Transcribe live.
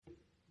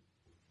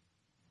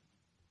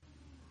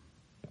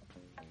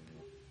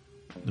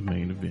the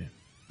main event.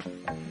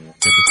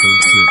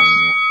 Episode 6.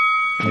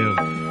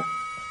 Yeah.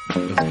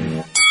 Let's get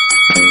it.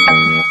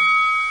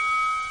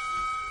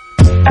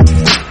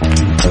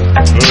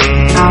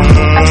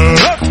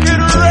 Let's get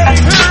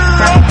ready to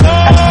rumble!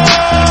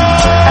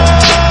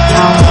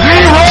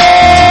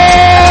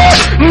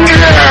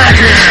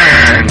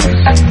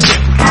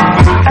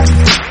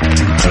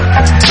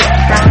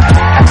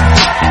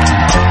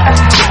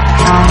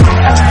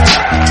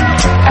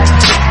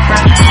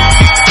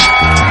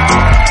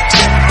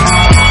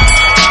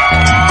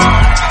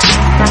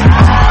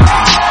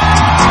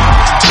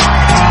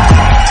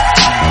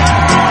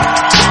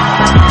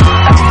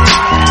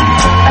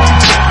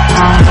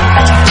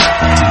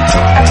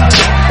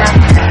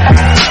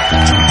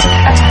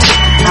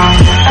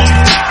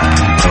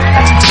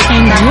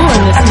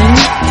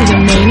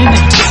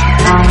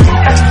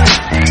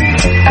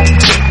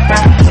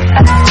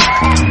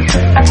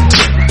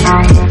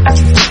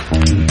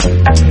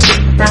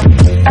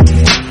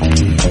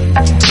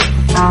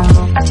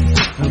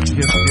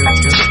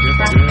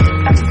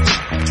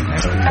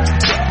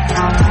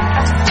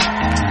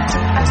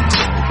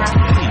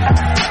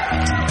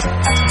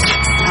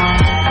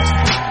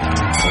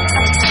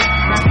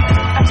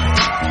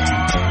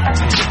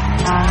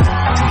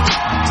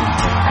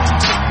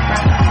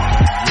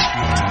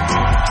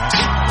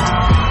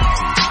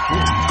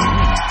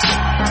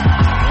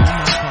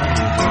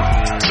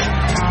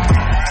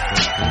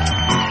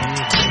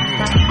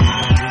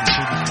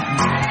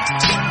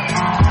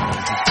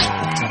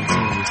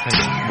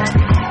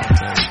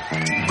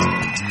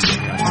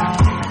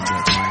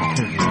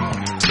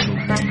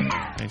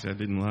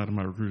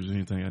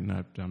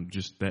 I'm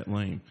just that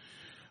lame.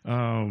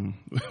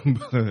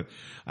 But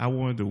I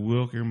wanted to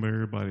welcome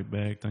everybody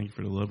back. Thank you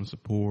for the love and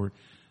support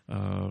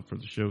for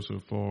the show so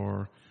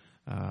far.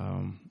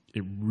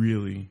 It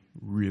really,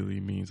 really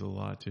means a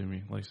lot to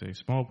me. Like I say,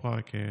 small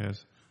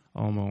podcast,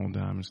 all my own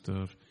diamond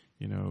stuff,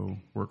 you know,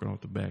 working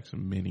off the backs of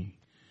many.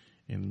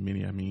 And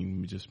many, I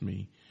mean just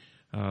me.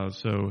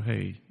 So,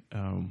 hey,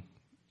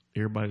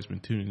 everybody's been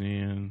tuning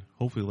in.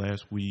 Hopefully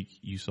last week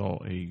you saw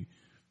a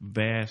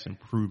vast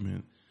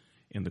improvement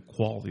in the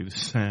quality of the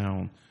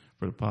sound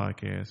for the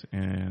podcast.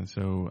 And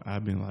so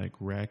I've been like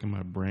racking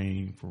my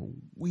brain for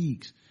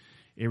weeks.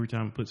 Every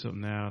time I put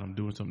something out, I'm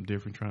doing something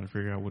different, trying to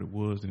figure out what it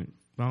was. And it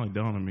finally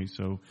dawned on me.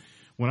 So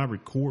when I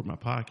record my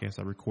podcast,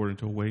 I record it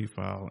into a WAV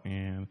file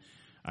and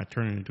I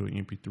turn it into an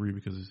MP3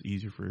 because it's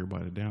easier for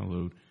everybody to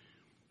download.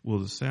 Well,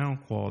 the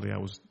sound quality, I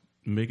was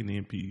making the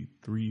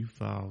MP3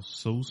 file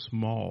so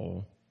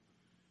small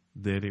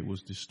that it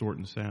was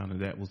distorting the sound,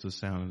 and that was the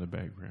sound in the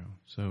background.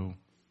 So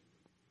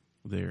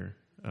there.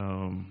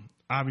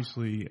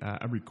 Obviously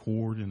I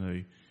record in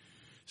a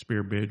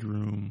spare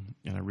bedroom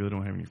and I really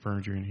don't have any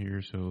furniture in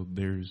here. So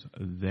there's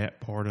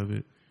that part of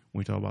it. When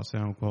we talk about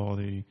sound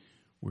quality,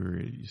 where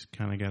it's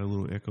kind of got a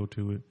little echo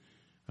to it.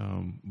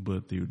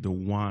 But the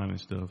whine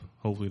and stuff,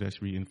 hopefully that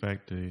should be, in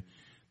fact,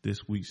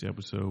 this week's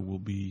episode will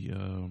be,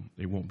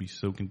 it won't be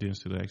so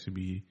condensed. It'll actually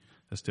be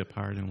a step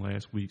higher than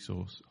last week.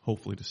 So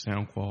hopefully the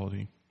sound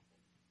quality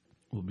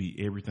will be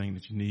everything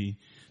that you need.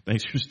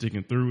 Thanks for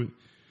sticking through it.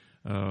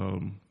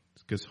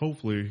 Because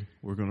hopefully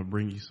we're going to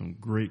bring you some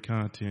great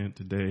content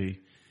today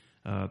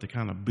to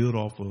kind of build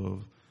off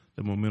of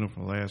the momentum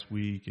from last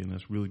week, and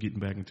us really getting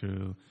back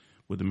into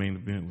what the main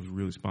event was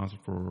really sponsored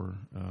for,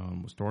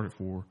 was started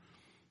for,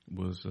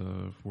 was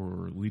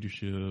for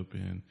leadership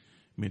and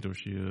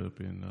mentorship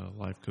and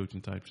life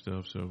coaching type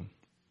stuff. So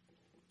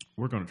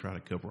we're going to try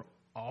to cover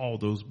all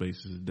those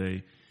bases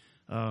today,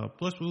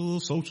 plus with a little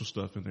social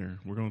stuff in there.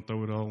 We're going to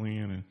throw it all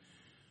in, and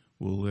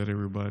we'll let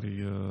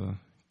everybody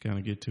kind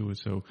of get to it.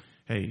 So,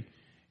 hey,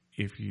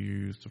 if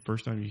it's the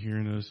first time you're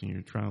hearing us and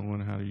you're trying to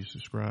learn how to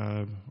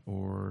subscribe,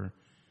 or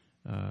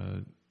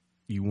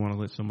you want to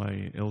let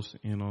somebody else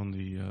in on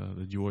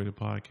the joy of the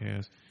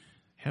podcast,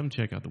 have them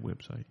check out the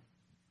website,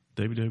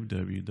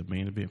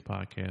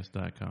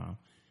 www.themaineventpodcast.com.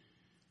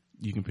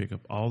 You can pick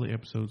up all the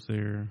episodes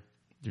there.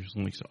 There's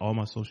links to all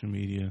my social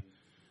media.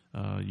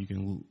 You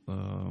can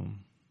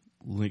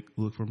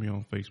look for me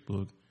on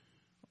Facebook,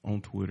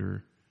 on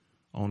Twitter,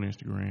 on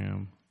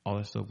Instagram. All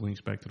that stuff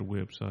links back to the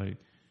website.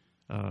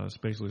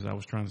 Especially as I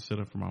was trying to set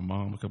up for my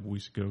mom a couple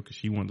weeks ago because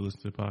she wanted to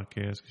listen to the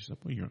podcast. She's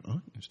like, well, your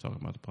aunt is talking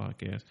about the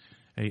podcast.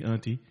 Hey,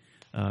 auntie,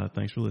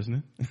 thanks for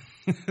listening.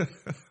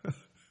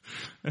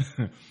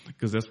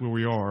 Because that's where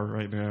we are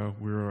right now.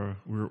 We're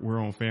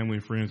on family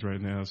and friends right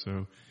now.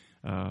 So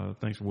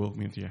thanks for welcoming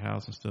me into your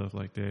house and stuff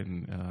like that,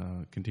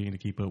 and continue to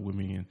keep up with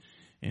me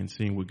and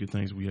seeing what good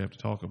things we have to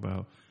talk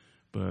about.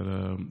 But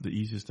the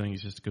easiest thing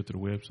is just to go to the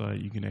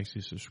website. You can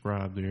actually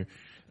subscribe there.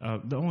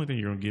 The only thing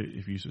you're going to get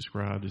if you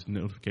subscribe is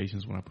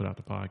notifications when I put out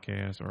the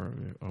podcast or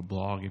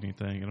blog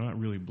anything. And I'm not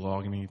really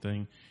blogging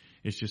anything.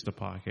 It's just the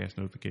podcast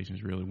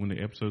notifications, really. When the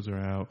episodes are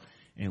out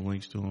and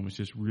links to them, it's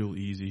just real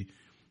easy.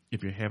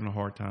 If you're having a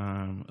hard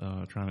time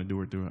trying to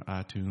do it through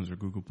iTunes or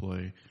Google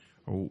Play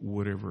or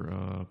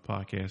whatever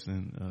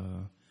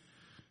podcasting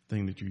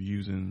thing that you're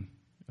using,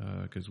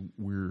 because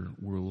we're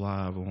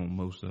live on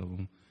most of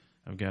them.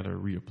 I've got to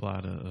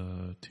reapply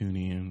to tune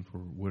in for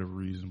whatever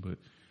reason, but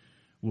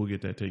we'll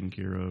get that taken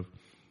care of.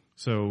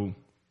 So,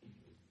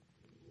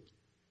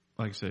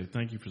 like I said,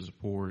 thank you for the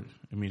support.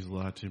 It means a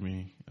lot to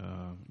me.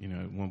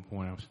 At one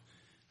point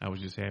I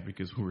was just happy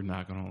because we were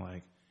knocking on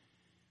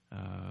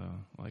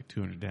like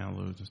 200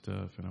 downloads and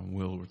stuff, and I'm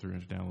well over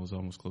 300 downloads,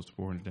 almost close to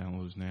 400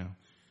 downloads now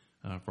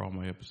for all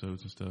my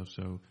episodes and stuff.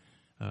 So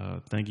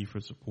thank you for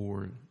the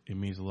support. It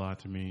means a lot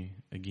to me.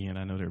 Again,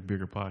 I know there are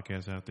bigger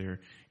podcasts out there,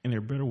 and there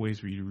are better ways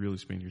for you to really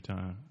spend your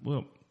time.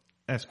 Well,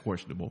 that's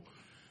questionable.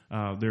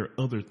 There are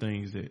other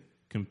things that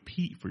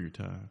compete for your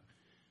time.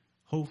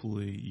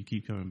 Hopefully you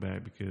keep coming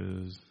back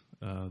because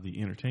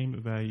the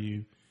entertainment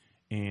value,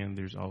 and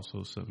there's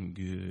also something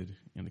good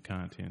in the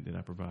content that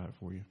I provide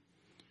for you.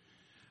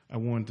 I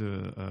wanted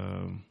to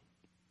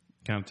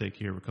kind of take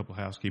care of a couple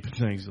housekeeping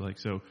things.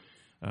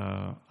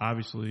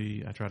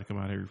 Obviously, I try to come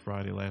out every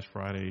Friday. Last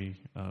Friday,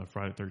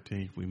 Friday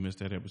 13th, we missed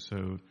that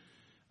episode.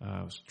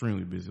 I was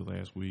extremely busy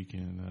last week,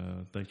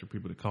 and thanks for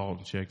people that called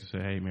and checked and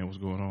said, hey, man, what's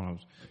going on? I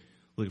was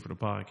looking for the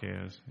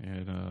podcast,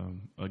 and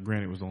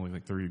granted, it was only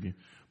like 3 of you,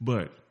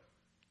 but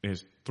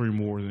it's 3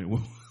 more than it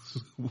was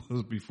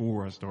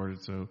before I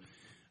started. So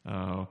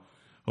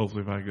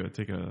hopefully if I go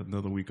take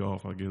another week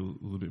off, I'll get a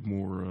little bit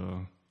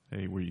more,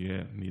 hey, where you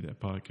at? I need that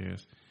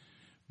podcast.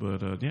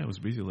 But it was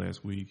busy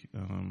last week.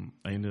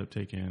 I ended up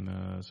taking,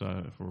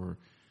 for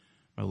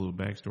my little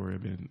backstory,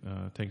 I've been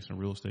taking some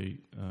real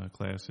estate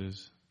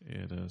classes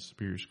at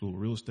Superior School of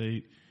Real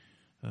Estate,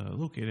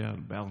 located out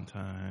in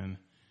Ballantyne,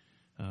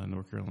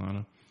 North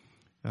Carolina.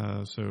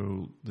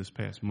 So this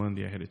past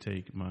Monday, I had to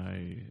take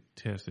my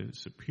test at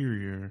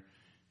Superior,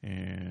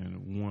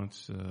 and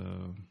once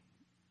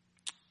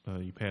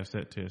you pass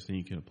that test, then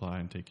you can apply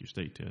and take your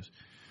state test.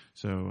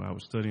 So I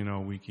was studying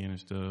all weekend and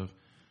stuff.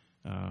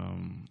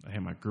 I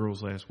had my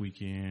girls last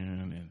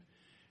weekend, and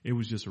it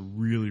was just a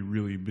really,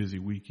 really busy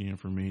weekend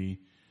for me.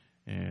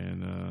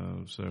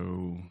 And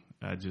so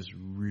I just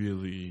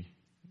really,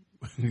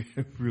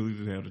 really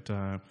didn't have the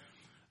time.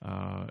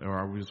 Or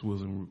I just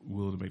wasn't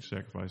willing to make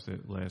sacrifice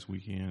that last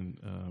weekend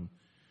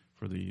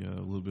for the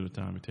little bit of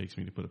time it takes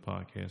me to put a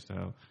podcast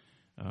out.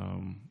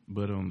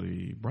 But on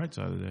the bright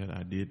side of that,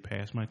 I did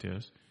pass my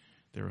test.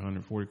 There were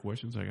 140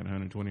 questions. I got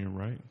 120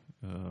 right.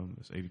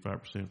 That's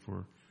 85%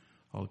 for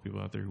all the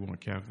people out there who want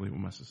to calculate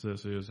what my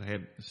success is. I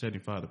had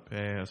 75 to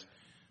pass,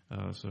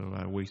 so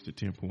I wasted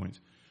 10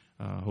 points.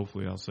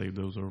 Hopefully I'll save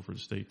those over for the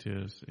state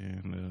test,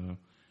 and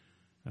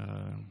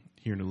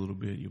here in a little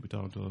bit, you'll be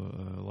talking to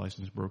a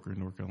licensed broker in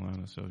North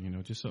Carolina. So,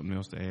 just something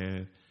else to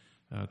add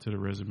to the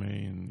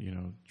resume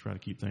and, try to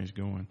keep things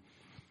going.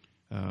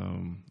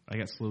 I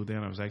got slowed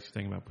down. I was actually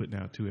thinking about putting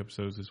out 2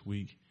 episodes this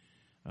week.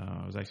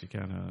 I was actually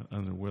kind of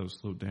under the weather,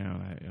 slowed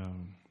down.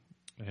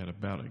 I had a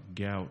bout of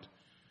gout,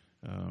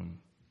 and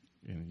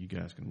you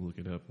guys can look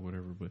it up or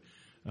whatever. But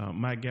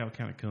my gout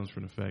kind of comes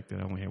from the fact that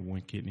I only had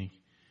 1 kidney.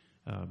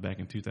 Back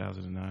in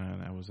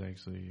 2009, I was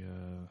actually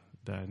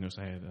diagnosed.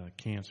 I had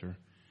cancer.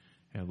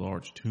 Had a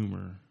large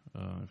tumor.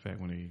 In fact,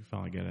 when they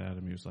finally got it out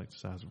of me, it was like the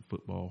size of a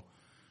football.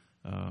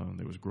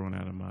 That was growing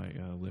out of my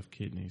left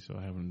kidney. So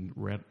I have a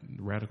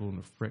radical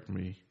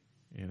nephrectomy,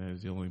 and that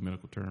is the only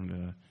medical term that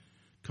I'm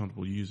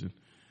comfortable using.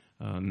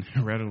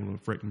 Radical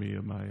nephrectomy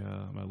of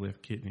my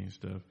left kidney and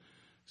stuff.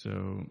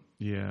 So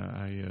yeah,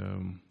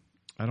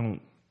 I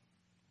don't,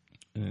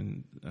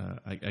 and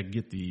I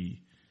get the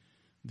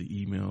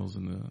emails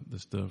and the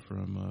stuff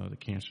from the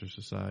Cancer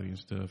Society and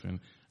stuff, and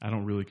I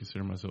don't really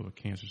consider myself a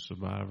cancer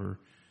survivor.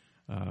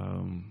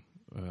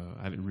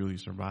 I didn't really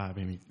survive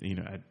any.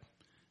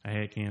 I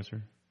had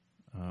cancer,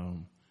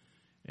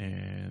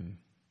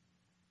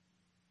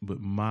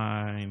 but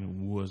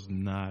mine was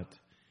not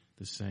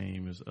the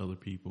same as other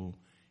people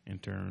in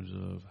terms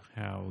of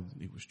how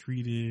it was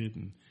treated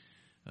and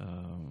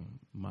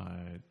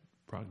my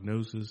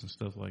prognosis and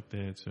stuff like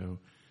that. So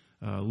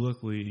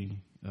luckily,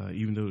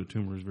 even though the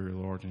tumor is very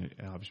large and it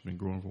obviously been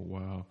growing for a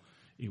while,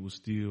 it was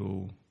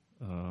still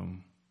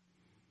the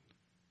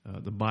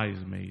body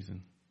is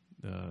amazing.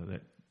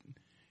 That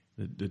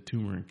the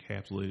tumor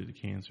encapsulated the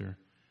cancer,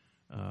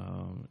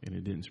 and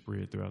it didn't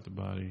spread throughout the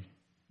body.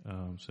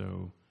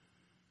 So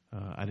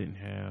I didn't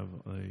have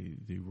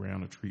the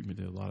round of treatment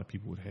that a lot of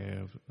people would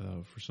have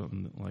for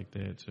something like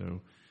that.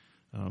 So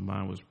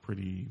mine was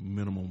pretty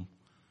minimal.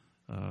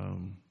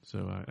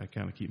 So I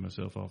kind of keep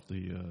myself off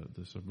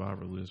the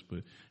survivor list.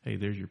 But hey,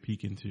 there's your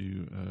peek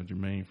into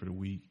Jermaine for the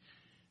week,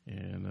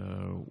 and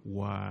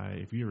why.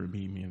 If you ever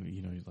meet me and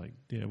he's like,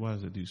 "Dad, why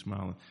is that dude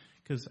smiling?"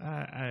 Because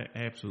I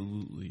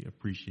absolutely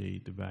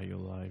appreciate the value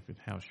of life and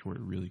how short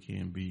it really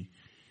can be,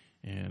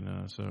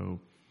 and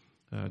so.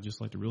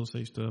 Just like the real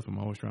estate stuff, I'm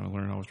always trying to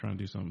learn, always trying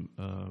to do something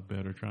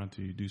better, trying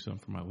to do something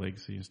for my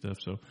legacy and stuff.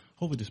 So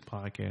hopefully this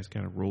podcast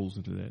kind of rolls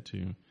into that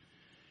too.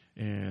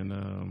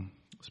 And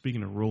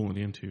speaking of rolling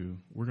into,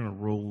 we're going to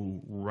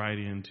roll right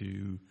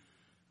into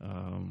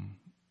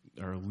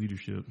our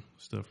leadership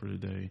stuff for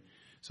today.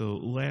 So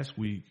last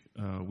week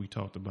we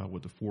talked about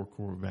what the 4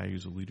 core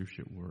values of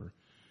leadership were.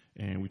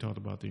 And we talked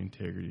about the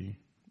integrity,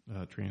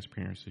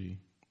 transparency,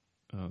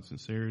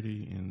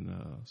 sincerity and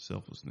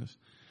selflessness.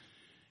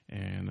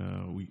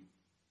 And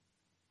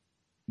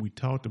we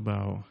talked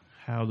about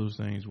how those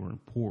things were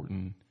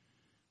important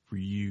for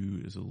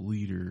you as a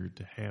leader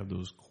to have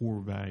those core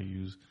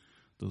values,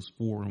 those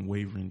four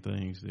unwavering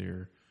things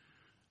there,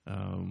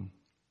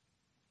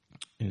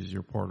 as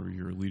your part of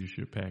your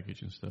leadership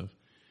package and stuff.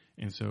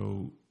 And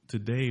so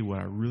today, what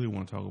I really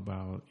want to talk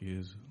about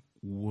is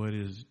what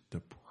is the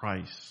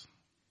price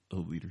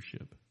of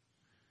leadership?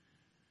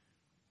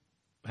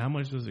 How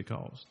much does it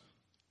cost?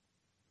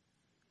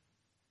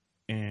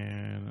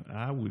 And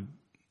I would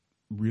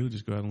really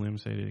just go out on a limb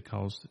and say that it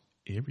costs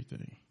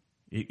everything.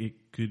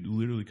 It could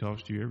literally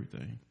cost you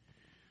everything.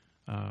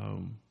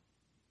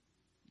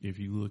 If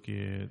you look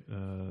at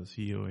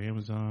CEO of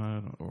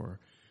Amazon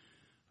or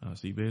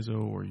Steve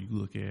Bezos, or you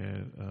look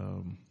at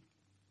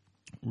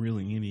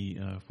really any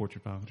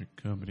Fortune 500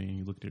 company, and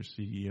you look at their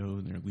CEO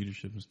and their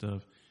leadership and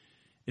stuff,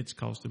 it's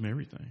cost them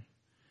everything.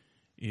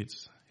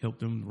 It's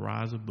helped them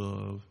rise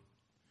above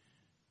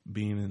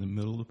being in the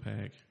middle of the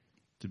pack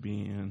to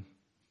being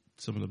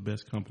some of the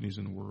best companies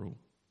in the world.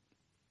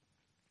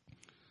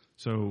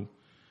 So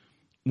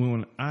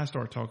when I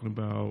start talking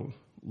about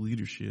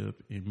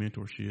leadership and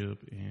mentorship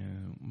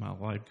and my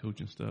life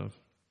coaching stuff,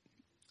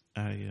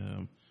 I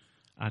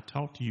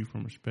talk to you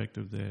from a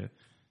perspective that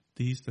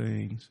these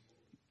things,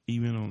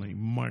 even on a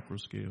micro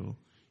scale,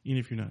 even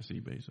if you're not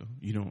Steve Bezos,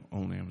 you don't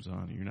own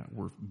Amazon, and you're not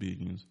worth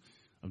billions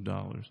of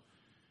dollars.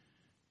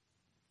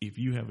 If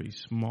you have a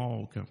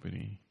small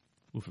company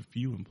with a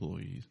few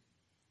employees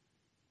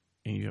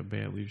and you have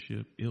bad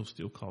leadership, it'll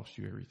still cost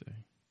you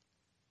everything.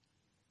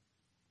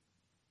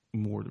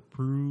 More to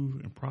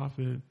prove and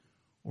profit,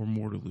 or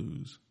more to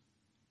lose.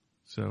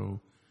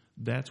 So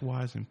that's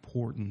why it's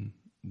important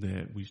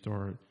that we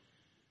start,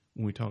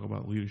 when we talk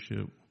about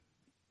leadership,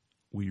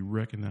 we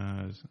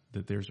recognize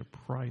that there's a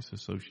price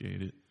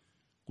associated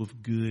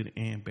with good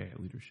and bad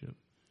leadership.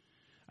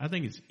 I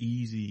think it's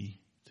easy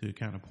to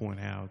kind of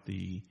point out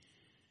the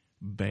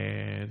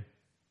bad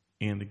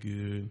and the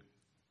good,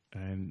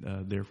 and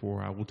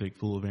therefore I will take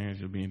full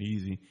advantage of being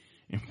easy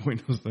and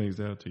point those things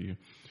out to you.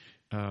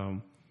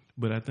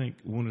 But I think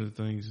one of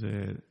the things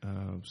that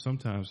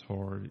sometimes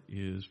hard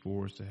is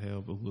for us to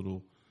have a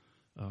little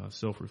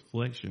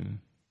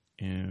self-reflection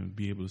and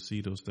be able to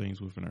see those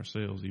things within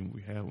ourselves, even if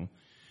we have them.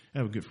 I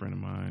have a good friend of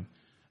mine.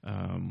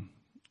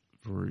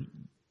 For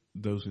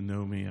those who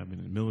know me, I've been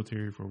in the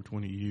military for over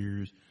 20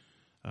 years.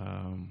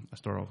 I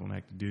started off on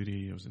active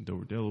duty. I was in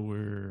Dover,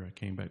 Delaware. I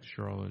came back to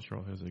Charlotte.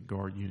 Charlotte has a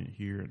Guard unit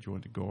here. I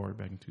joined the Guard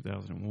back in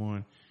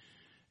 2001.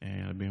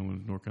 And I've been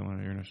with North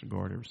Carolina Air National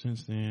Guard ever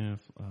since then.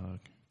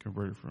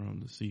 Converted from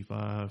the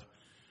C-5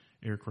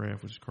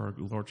 aircraft, which is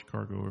large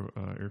cargo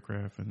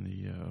aircraft in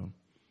the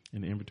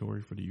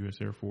inventory for the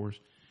U.S. Air Force.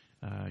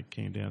 I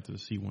came down to the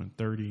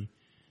C-130.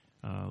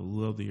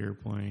 Love the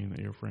airplane,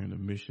 the airframe, the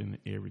mission,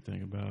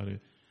 everything about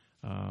it.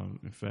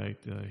 In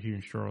fact, here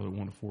in Charlotte,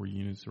 one of 4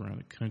 units around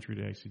the country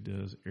that actually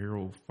does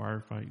aero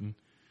firefighting.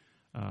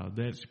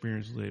 That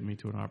experience led me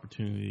to an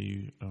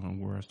opportunity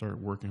where I started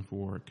working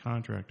for a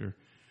contractor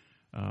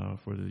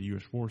for the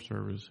U.S. Forest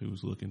Service, who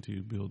was looking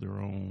to build their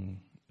own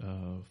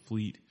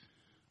fleet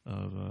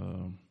of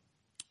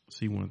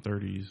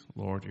C-130s,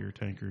 large air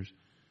tankers,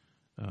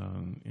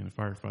 in the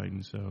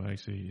firefighting. So I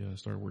actually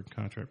started working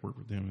contract work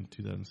with them in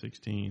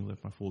 2016,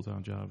 left my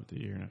full-time job at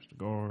the Air National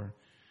Guard,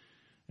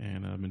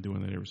 and I've been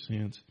doing that ever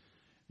since.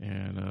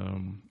 And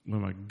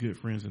one of my good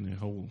friends in the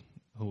whole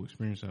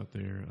experience out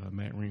there,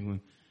 Matt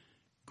Ringland,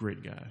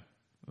 great guy.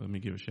 Let me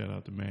give a shout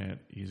out to Matt.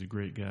 He's a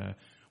great guy.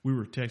 We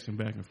were texting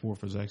back and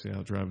forth. I was actually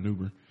out driving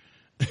Uber.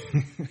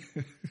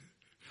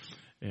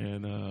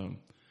 And I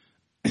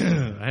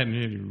hadn't had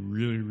any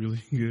really,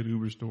 really good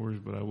Uber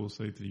stories, but I will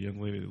say to the young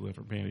lady that left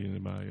her panty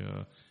in my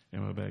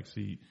back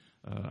seat,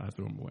 I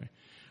threw them away.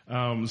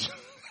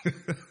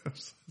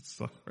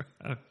 Sorry.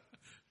 I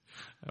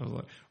was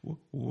like,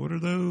 what are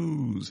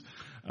those?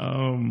 I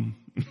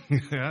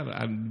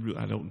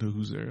don't know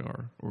whose they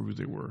are or who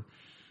they were.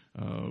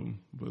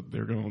 But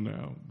they're gone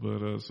now.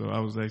 But, so I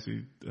was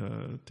actually,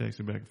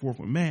 texting back and forth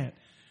with Matt,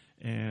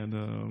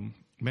 and,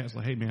 Matt's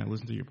like, hey man, I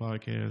listened to your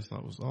podcast.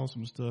 Thought it was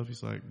awesome stuff.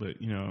 He's like, but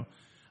I'm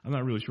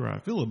not really sure how I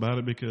feel about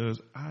it because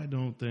I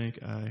don't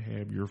think I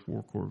have your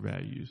 4 core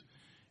values.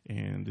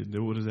 And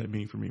what does that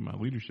mean for me, my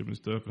leadership and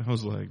stuff? And I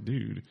was like,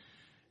 dude,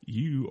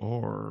 you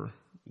are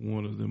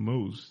one of the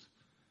most,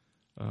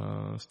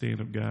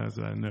 stand-up guys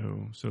that I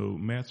know. So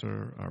Matt's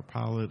our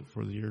pilot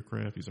for the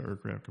aircraft. He's our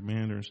aircraft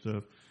commander and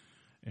stuff.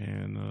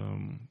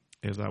 And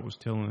as I was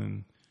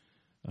telling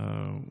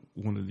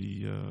one of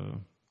the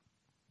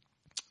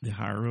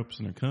higher ups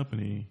in the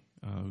company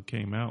who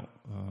came out,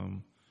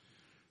 it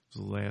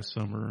was last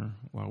summer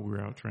while we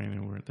were out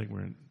training. I think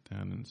we're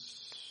down in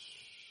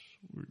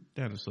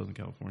Southern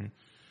California.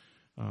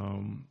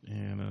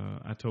 And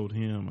I told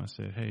him, I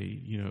said,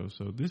 hey,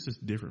 so this is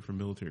different from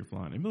military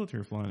flying. And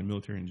military flying and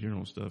military in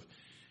general stuff,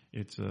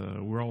 it's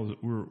we're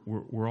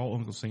all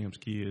Uncle Sam's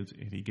kids,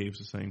 and he gave us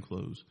the same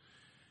clothes.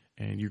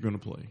 And you're going to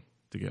play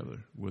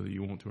together, whether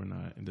you want to or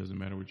not. It doesn't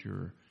matter what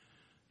your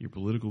your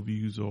political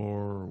views are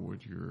or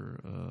what your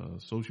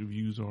social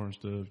views are and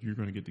stuff, you're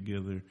going to get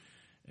together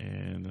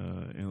and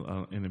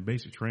in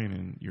basic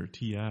training, your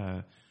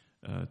TI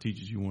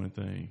teaches you one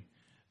thing,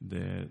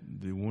 that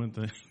the one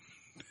thing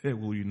that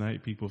will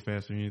unite people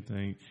faster than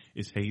anything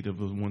is hate of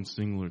one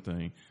singular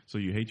thing. So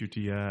you hate your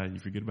TI, you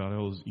forget about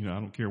those. I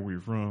don't care where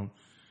you're from.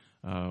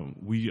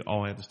 We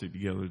all have to stick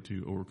together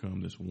to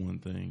overcome this one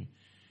thing.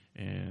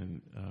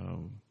 And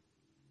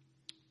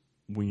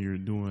when you're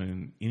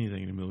doing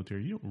anything in the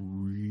military, you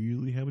don't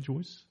really have a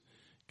choice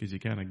because you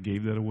kind of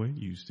gave that away.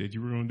 You said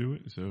you were going to do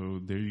it, so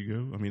there you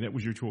go. I mean, that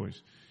was your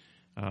choice.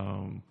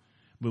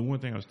 But one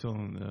thing I was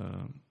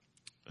telling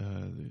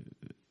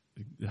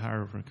the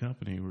hire for a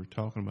company, we were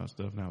talking about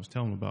stuff, and I was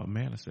telling them about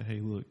Matt. I said, hey,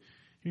 look,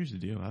 here's the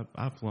deal.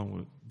 I've flown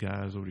with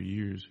guys over the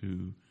years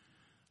who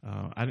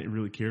I didn't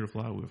really care to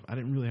fly with. I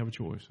didn't really have a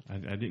choice. I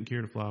didn't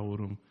care to fly with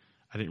them.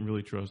 I didn't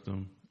really trust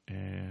them,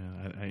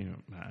 and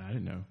I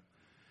didn't know.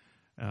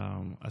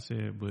 I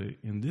said, but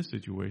in this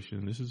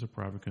situation, this is a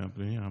private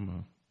company. I'm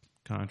a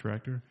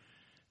contractor,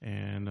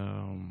 and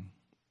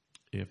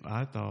if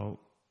I thought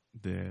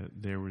that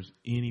there was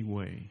any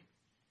way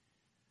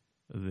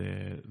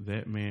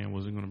that man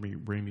wasn't going to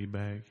bring me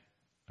back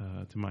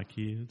to my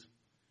kids,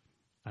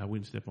 I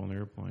wouldn't step on the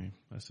airplane.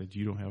 I said,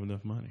 you don't have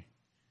enough money.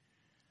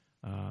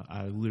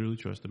 I literally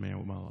trust the man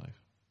with my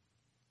life,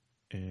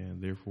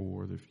 and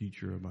therefore the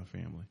future of my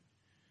family.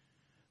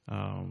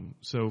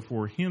 So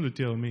for him to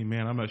tell me,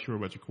 man, I'm not sure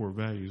about your core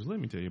values, let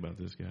me tell you about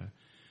this guy.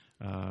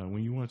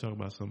 When you want to talk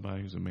about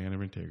somebody who's a man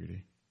of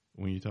integrity,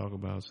 when you talk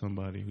about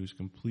somebody who's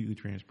completely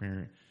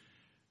transparent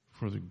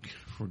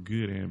for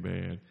good and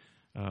bad,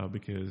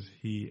 because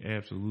he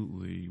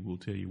absolutely will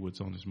tell you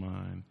what's on his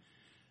mind,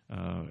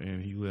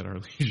 and he let our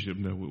leadership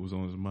know what was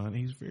on his mind.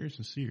 He's very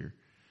sincere,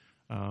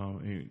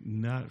 and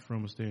not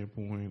from a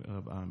standpoint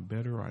of I'm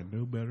better or I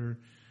know better,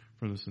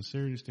 from the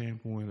sincerity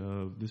standpoint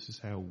of this is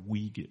how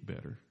we get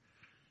better.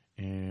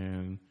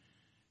 And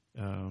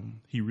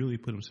he really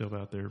put himself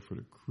out there for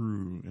the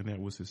crew, and that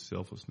was his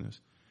selflessness,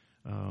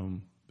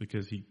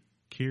 because he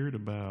cared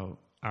about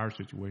our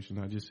situation,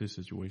 not just his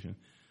situation.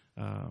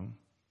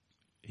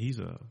 He's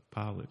a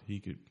pilot. He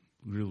could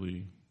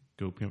really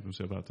go pimp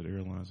himself out to the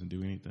airlines and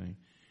do anything.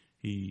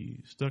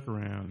 He stuck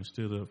around and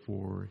stood up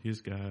for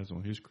his guys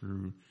on his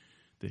crew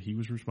that he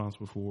was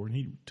responsible for, and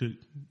he took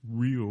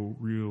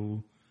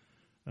real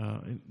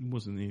it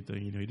wasn't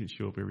anything, he didn't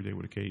show up every day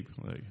with a cape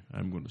like,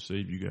 I'm going to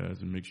save you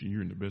guys and make sure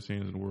you're in the best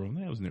hands in the world.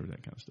 And that was never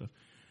that kind of stuff.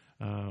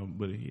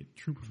 But he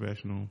true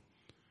professional.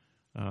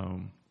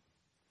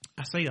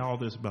 I say all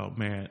this about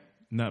Matt,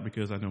 not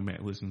because I know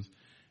Matt listens.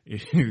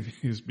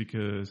 It's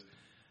because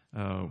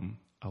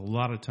a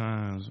lot of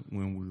times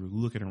when we're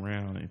looking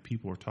around and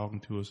people are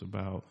talking to us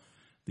about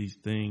these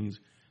things,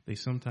 they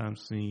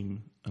sometimes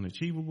seem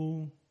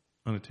unachievable,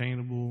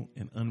 unattainable,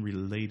 and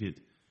unrelated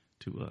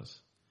to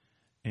us.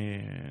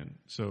 And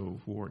so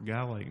for a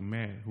guy like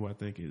Matt, who I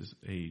think is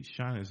a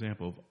shining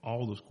example of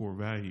all those core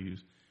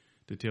values,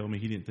 to tell me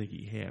he didn't think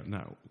he had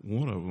not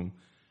one of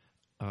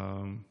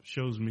them,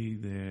 shows me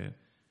that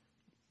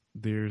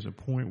there's a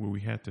point where we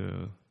have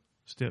to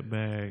step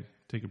back,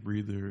 take a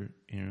breather,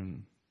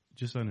 and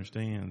just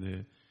understand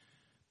that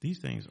these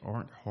things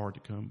aren't hard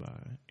to come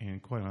by.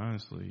 And quite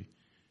honestly,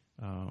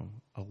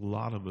 a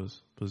lot of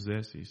us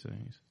possess these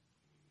things.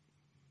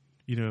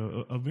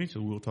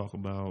 Eventually we'll talk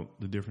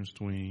about the difference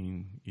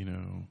between,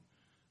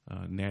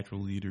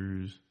 natural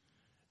leaders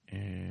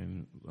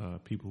and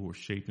people who are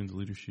shaped into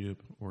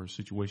leadership, or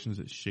situations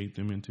that shape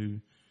them into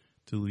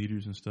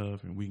leaders and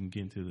stuff. And we can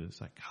get into the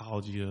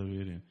psychology of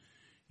it,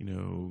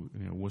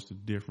 and what's the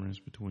difference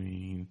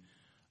between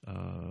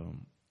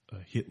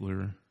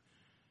Hitler,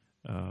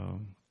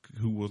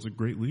 who was a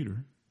great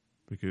leader,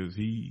 because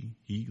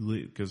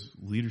because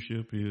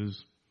leadership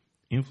is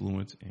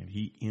influence, and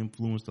he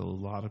influenced a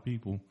lot of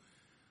people.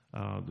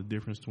 The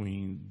difference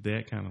between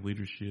that kind of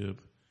leadership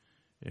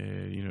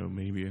and,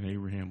 maybe an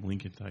Abraham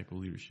Lincoln type of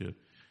leadership.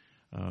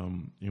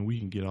 And we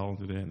can get all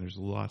into that, and there's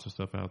lots of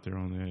stuff out there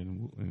on that.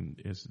 And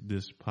as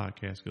this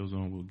podcast goes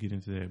on, we'll get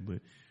into that. But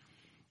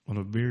on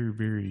a very,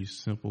 very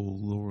simple,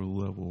 lower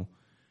level,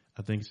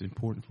 I think it's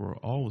important for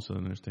all of us to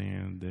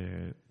understand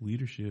that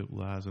leadership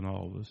lies in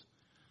all of us.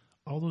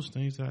 All those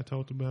things that I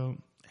talked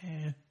about,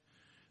 they're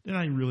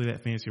not even really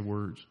that fancy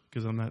words,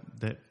 because I'm not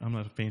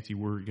a fancy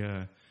word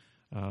guy.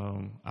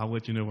 I'll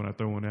let you know when I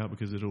throw one out,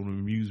 because it'll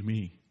amuse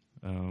me.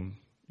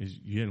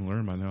 You hadn't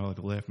learned by now, I like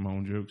to laugh at my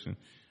own jokes, and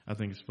I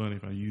think it's funny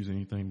if I use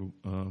anything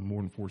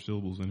more than 4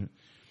 syllables in it.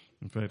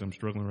 In fact, I'm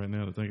struggling right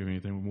now to think of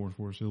anything with more than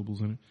 4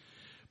 syllables in it.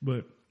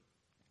 But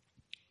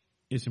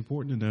it's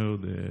important to know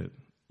that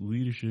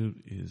leadership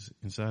is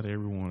inside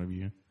every one of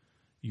you.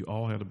 You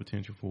all have the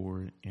potential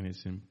for it, and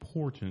it's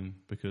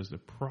important because the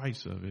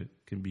price of it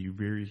can be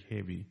very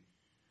heavy.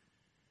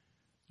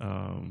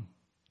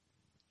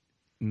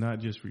 Not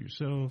just for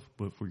yourself,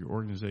 but for your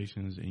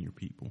organizations and your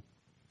people.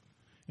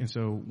 And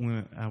so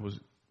when I was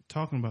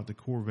talking about the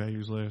core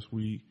values last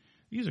week,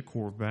 these are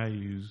core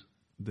values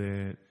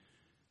that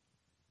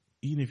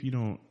even if you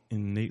don't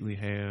innately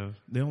have,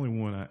 the only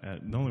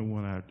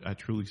one I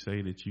truly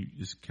say that you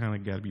just kind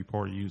of got to be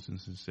part of you is in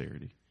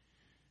sincerity.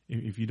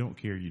 If you don't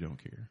care, you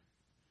don't care.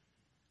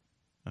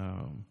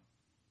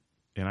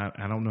 And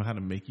I don't know how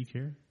to make you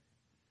care.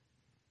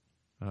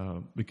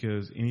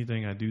 Because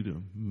anything I do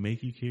to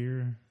make you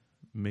care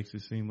makes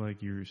it seem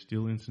like you're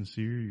still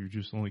insincere. You're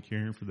just only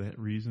caring for that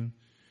reason.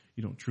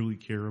 You don't truly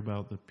care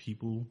about the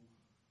people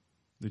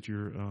that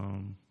you're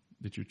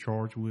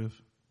charged with.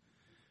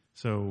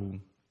 So,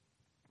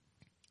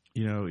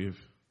 if,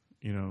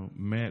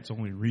 Matt's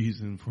only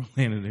reason for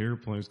landing the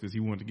airplane is because he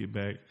wanted to get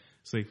back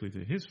safely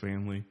to his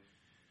family,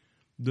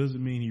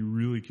 doesn't mean he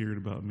really cared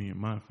about me and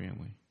my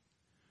family.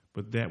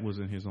 But that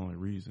wasn't his only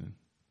reason.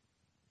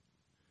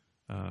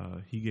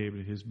 He gave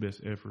it his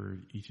best effort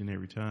each and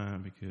every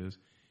time because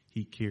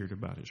he cared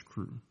about his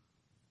crew.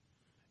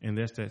 And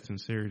that's that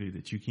sincerity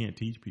that you can't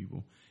teach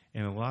people.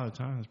 And a lot of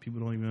times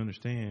people don't even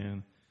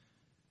understand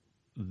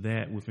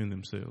that within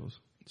themselves.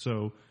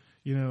 So,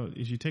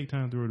 as you take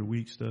time through the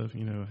week stuff,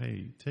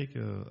 hey, take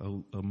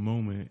a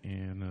moment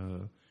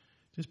and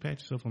just pat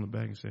yourself on the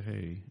back and say,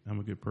 hey, I'm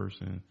a good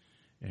person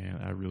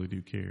and I really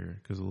do care.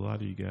 Because a lot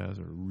of you guys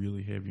are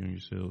really heavy on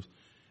yourselves.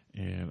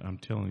 And I'm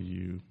telling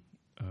you,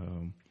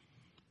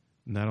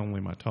 not only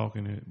am I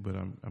talking it, but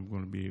I'm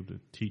going to be able to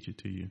teach it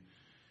to you.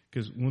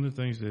 Because one of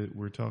the things that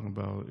we're talking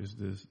about is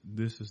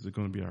this is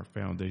going to be our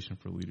foundation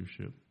for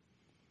leadership.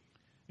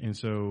 And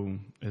so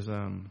as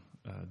I'm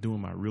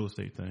doing my real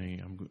estate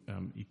thing,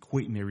 I'm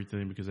equating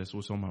everything because that's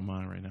what's on my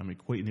mind right now. I'm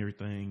equating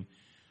everything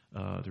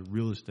to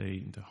real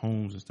estate and to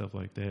homes and stuff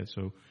like that.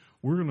 So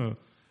we're going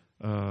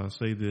to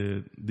say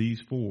that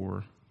these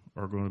 4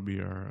 are going to be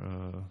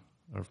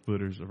our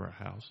footers of our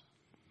house.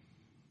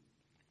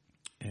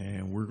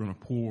 And we're going to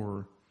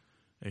pour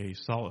a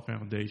solid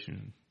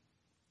foundation,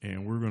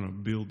 and we're going to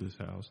build this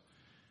house.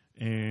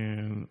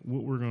 And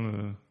what we're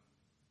going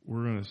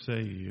to say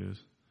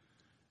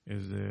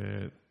is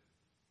that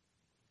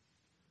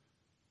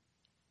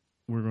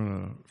we're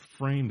going to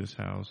frame this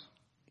house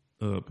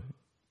up,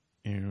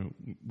 and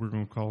we're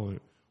going to call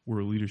it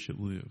Where Leadership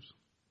Lives.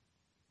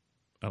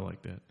 I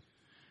like that.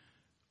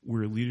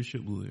 Where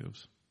Leadership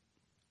Lives.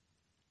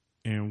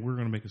 And we're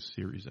going to make a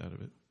series out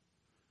of it.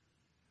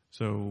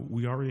 So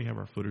we already have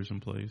our footers in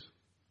place.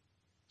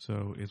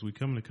 So as we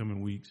come in the coming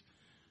weeks,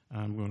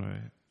 I'm going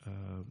to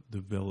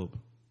develop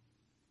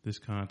this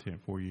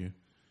content for you.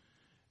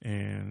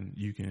 And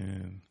you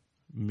can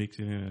mix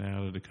it in and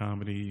out of the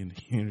comedy and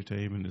the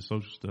entertainment and the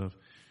social stuff.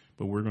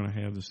 But we're going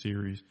to have the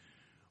series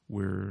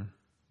Where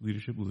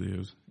Leadership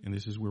Lives. And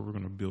this is where we're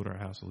going to build our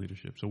house of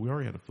leadership. So we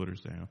already have the footers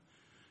down.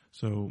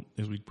 So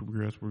as we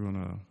progress, we're going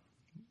to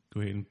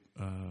go ahead and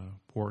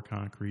pour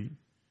concrete,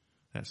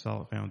 that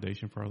solid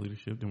foundation for our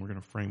leadership. Then we're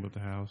going to frame up the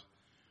house.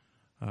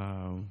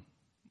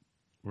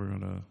 We're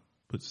going to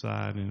put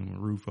siding and a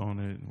roof on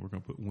it, and we're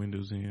going to put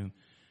windows in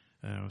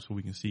so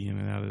we can see in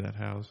and out of that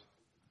house.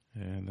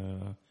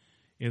 And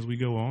as we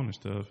go on and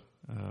stuff,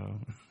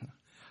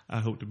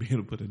 I hope to be able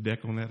to put a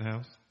deck on that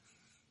house.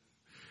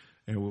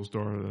 And we'll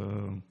start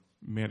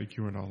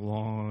manicuring our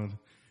lawn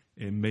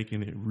and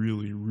making it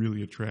really,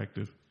 really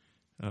attractive.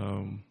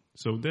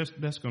 So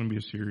that's going to be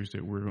a series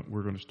that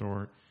we're going to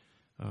start.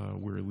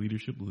 Where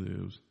Leadership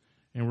Lives,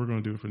 and we're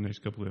going to do it for the next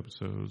couple of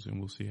episodes, and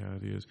we'll see how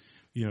it is.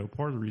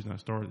 Part of the reason I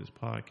started this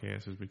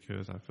podcast is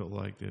because I felt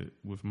like that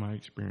with my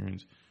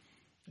experience,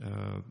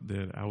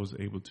 that I was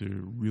able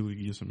to really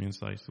give some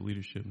insights to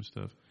leadership and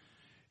stuff.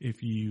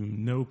 If you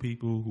know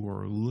people who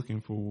are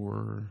looking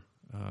for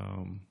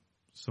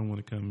someone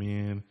to come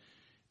in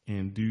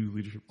and do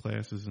leadership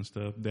classes and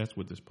stuff, that's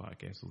what this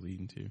podcast is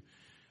leading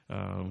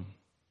to.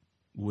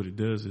 What it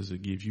does is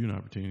it gives you an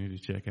opportunity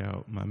to check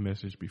out my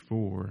message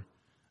before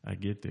I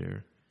get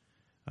there.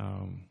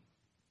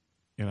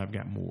 And I've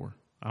got more.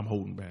 I'm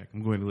holding back.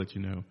 I'm going to let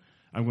you know.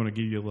 I'm going to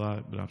give you a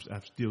lot, but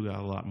I've still got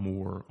a lot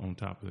more on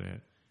top of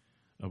that,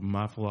 of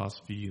my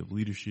philosophy of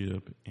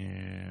leadership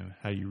and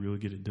how you really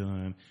get it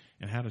done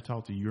and how to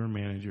talk to your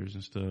managers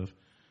and stuff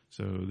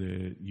so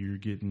that you're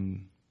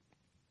getting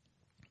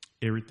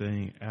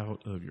everything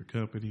out of your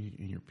company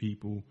and your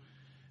people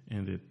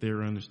and that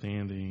they're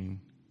understanding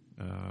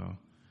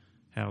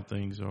how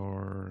things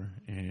are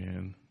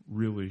and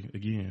really,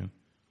 again,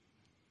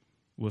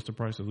 what's the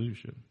price of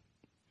leadership?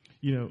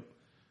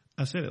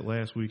 I said it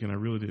last week and I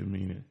really didn't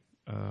mean it.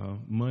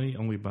 Money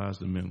only buys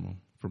the minimum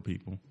for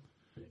people.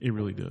 It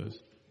really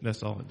does.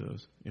 That's all it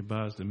does. It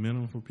buys the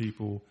minimum for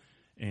people,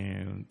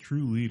 and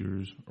true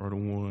leaders are the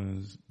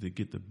ones that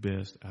get the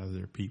best out of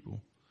their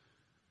people.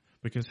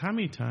 Because how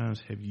many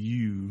times have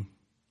you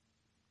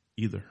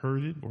either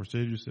heard it or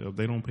said to yourself,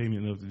 they don't pay me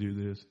enough to do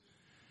this?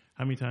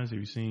 How many times have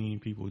you seen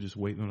people just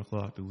waiting on the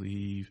clock to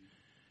leave?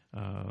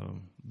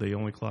 They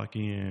only clock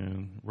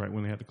in right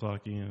when they have to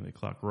clock in. They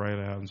clock right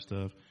out and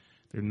stuff.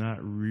 They're not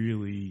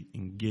really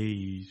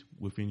engaged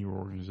within your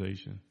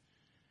organization.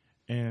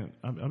 And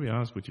I'll be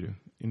honest with you.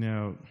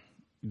 Now,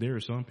 there are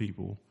some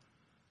people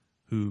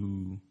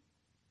who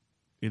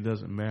it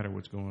doesn't matter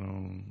what's going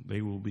on.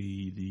 They will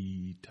be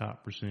the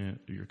top %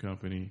 of your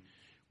company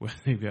whether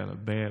they've got a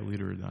bad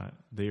leader or not,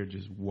 they're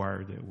just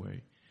wired that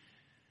way.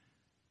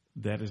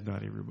 That is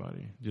not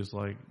everybody. Just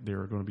like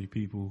there are going to be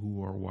people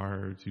who are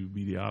wired to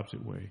be the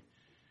opposite way,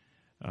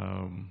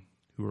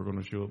 who are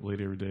going to show up late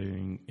every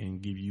day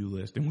and give you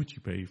less than what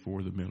you pay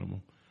for the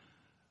minimum.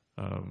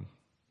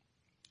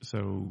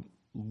 So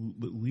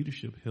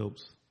leadership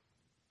helps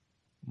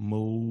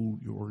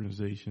mold your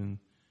organization.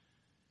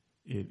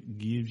 It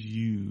gives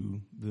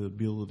you the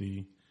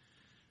ability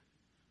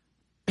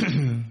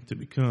to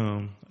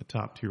become a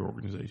top tier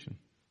organization.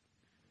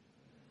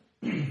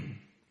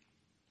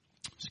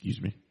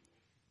 Excuse me.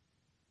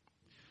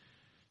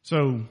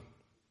 So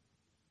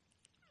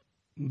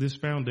this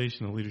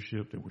foundation of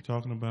leadership that we're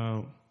talking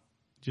about,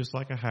 just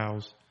like a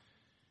house,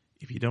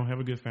 if you don't have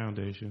a good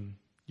foundation,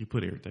 you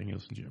put everything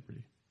else in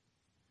jeopardy.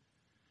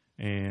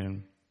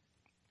 And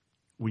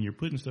when you're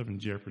putting stuff in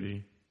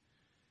jeopardy,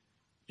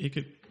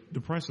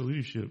 the price of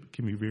leadership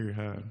can be very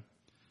high.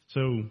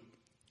 So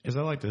as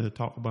I like to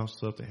talk about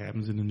stuff that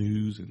happens in the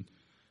news and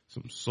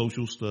some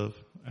social stuff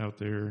out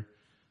there,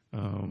 I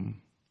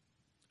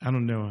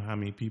don't know how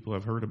many people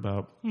have heard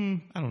about, I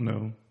don't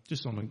know,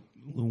 just on a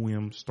little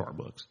whim,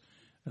 Starbucks.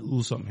 A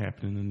little something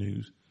happened in the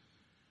news.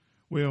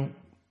 Well,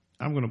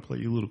 I'm going to play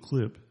you a little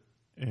clip,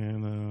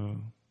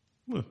 and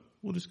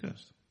we'll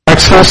discuss.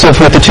 Exclusive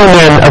with the two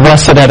men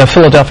arrested at a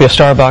Philadelphia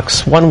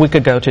Starbucks 1 week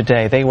ago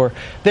today. They were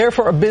there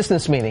for a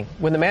business meeting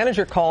when the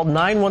manager called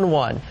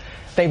 911.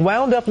 They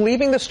wound up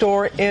leaving the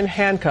store in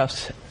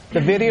handcuffs. The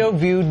video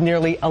viewed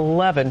nearly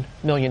 11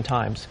 million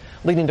times,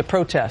 leading to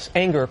protests,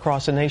 anger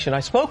across the nation.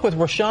 I spoke with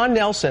Rashawn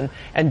Nelson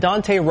and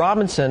Dante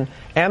Robinson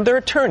and their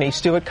attorney,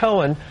 Stuart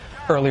Cohen,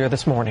 earlier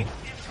this morning.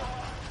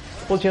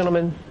 Well,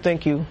 gentlemen,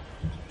 thank you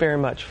very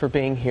much for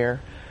being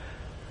here.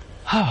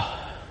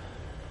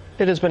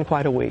 It has been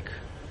quite a week.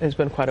 It's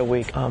been quite a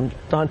week.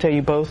 Dante,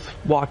 you both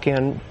walk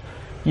in,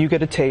 you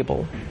get a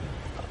table.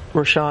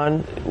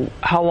 Rashawn,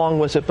 how long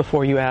was it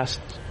before you asked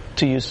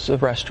to use the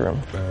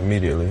restroom?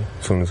 Immediately,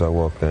 as soon as I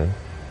walked in.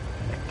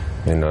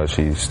 And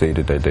she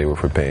stated that they were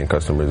for paying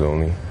customers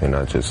only, and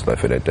I just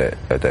left it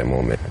at that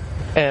moment.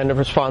 And the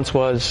response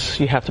was,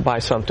 you have to buy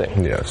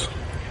something. Yes.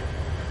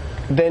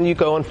 Then you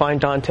go and find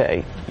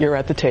Dante. You're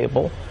at the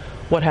table.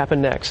 What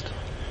happened next?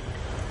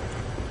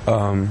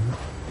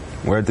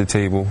 We're at the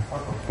table.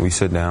 We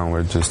sit down.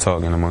 We're just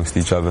talking amongst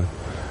each other.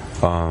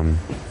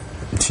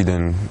 She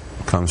then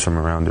comes from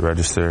around the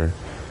register,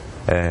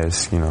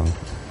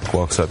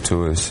 walks up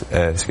to us,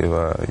 asks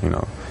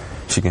if,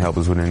 she can help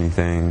us with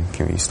anything.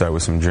 Can we start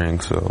with some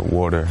drinks or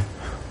water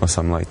or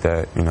something like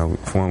that?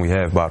 For when we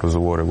have bottles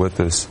of water with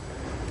us.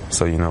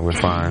 So, we're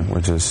fine. We're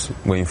just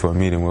waiting for a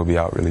meeting. We'll be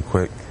out really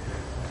quick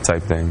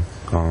type thing.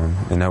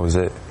 And that was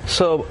it.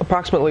 So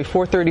approximately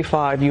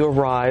 4:35, you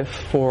arrive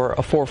for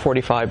a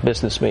 4:45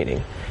 business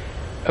meeting.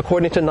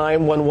 According to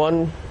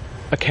 911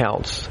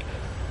 accounts,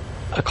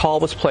 a call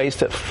was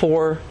placed at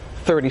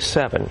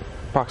 4:37,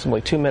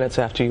 approximately 2 minutes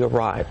after you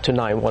arrived, to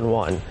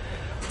 911.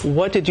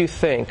 What did you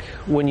think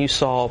when you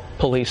saw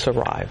police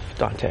arrive,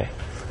 Dante?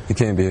 It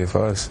can't be here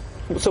for us.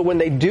 So when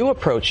they do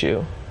approach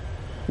you,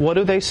 what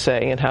do they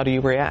say and how do you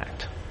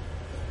react?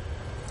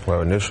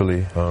 Well,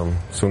 initially, as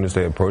soon as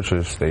they approach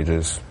us, they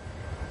just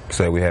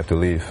said we have to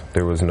leave.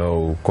 There was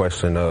no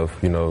question of,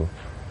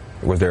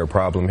 was there a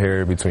problem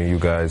here between you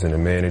guys and the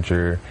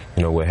manager?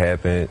 What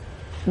happened?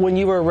 When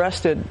you were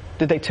arrested,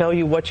 did they tell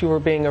you what you were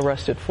being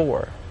arrested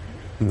for?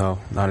 No,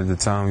 not at the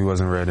time. We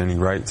wasn't read any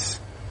rights.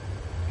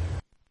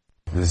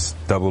 Just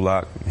double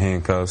lock,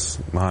 handcuffs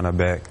behind our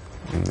back,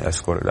 and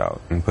escorted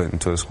out and put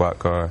into a squad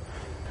car.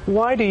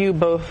 Why do you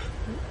both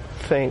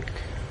think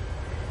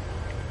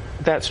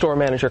that store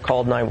manager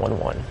called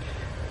 911?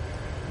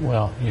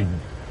 Well,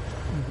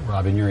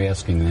 Robin, you're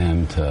asking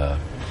them to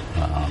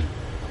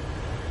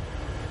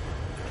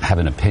have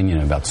an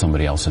opinion about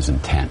somebody else's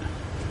intent.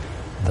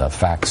 The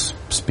facts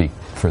speak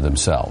for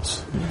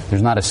themselves.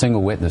 There's not a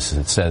single witness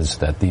that says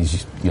that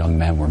these young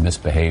men were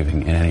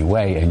misbehaving in any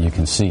way, and you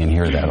can see and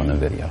hear that on the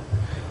video.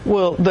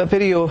 Well, the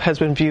video has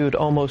been viewed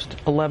almost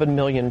 11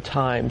 million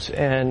times,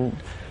 and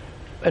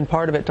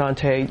part of it,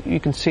 Dante, you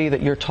can see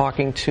that you're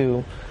talking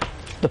to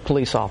the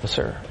police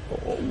officer.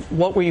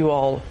 What were you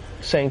all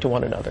saying to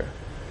one another?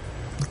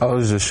 I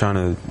was just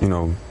trying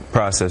to,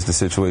 process the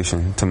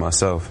situation to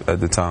myself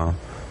at the time,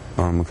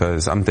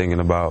 because I'm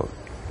thinking about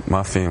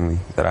my family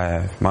that I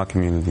have, my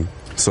community.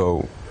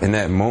 So in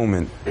that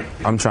moment,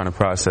 I'm trying to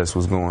process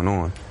what's going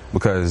on,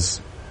 because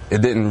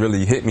it didn't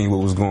really hit me what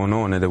was going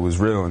on, that it was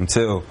real,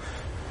 until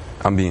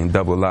I'm being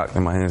double locked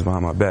and my hands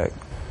behind my back.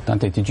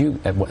 Dante, did you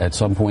at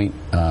some point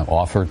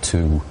offer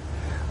to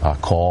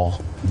call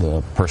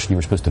the person you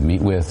were supposed to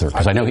meet with?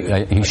 Because I know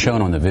he's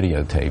shown on the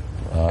videotape.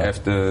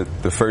 After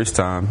the first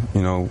time,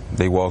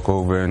 they walk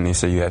over and they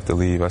say you have to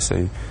leave. I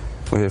say,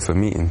 we're here for a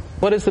meeting.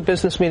 What is the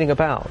business meeting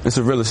about? It's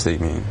a real estate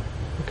meeting.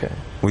 Okay.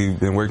 We've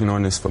been working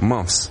on this for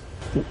months.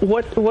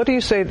 What do you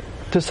say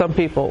to some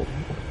people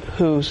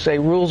who say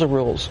rules are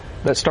rules,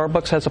 that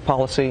Starbucks has a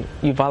policy,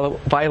 you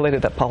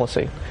violated that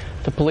policy,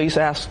 the police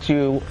asked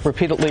you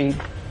repeatedly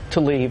to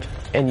leave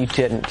and you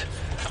didn't?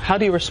 How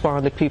do you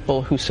respond to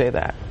people who say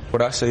that?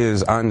 What I say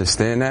is I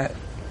understand that.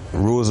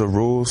 Rules are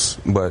rules,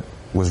 but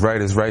what's right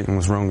is right and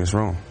what's wrong is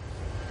wrong.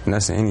 And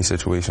that's in any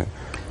situation,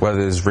 whether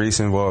it's race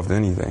involved,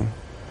 anything.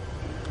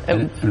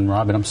 And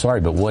Robin, I'm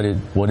sorry, but what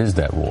is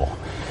that rule?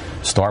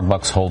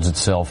 Starbucks holds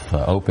itself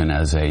open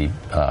as a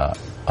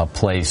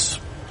place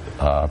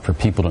for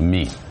people to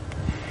meet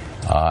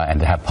and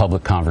to have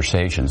public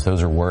conversations.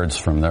 Those are words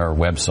from their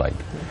website.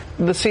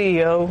 The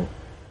CEO.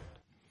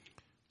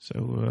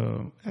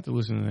 So after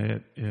listening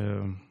to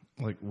that,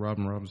 like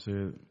Robin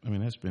said, I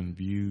mean, that's been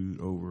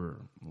viewed over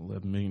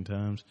 11 million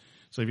times.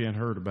 So if you hadn't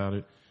heard about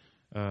it,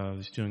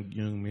 these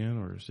young men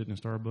are sitting in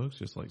Starbucks,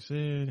 just like said,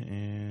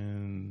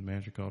 and the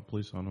manager called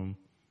police on them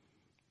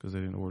because they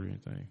didn't order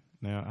anything.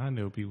 Now, I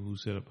know people who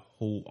set up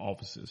whole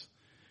offices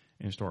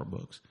in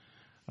Starbucks,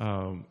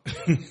 and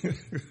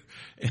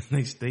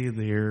they stay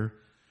there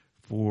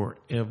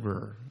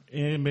forever.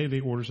 And maybe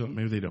they order something,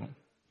 maybe they don't.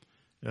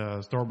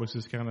 Starbucks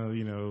has kind of,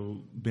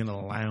 been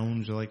a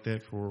lounge like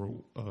that for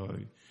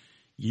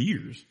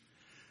years.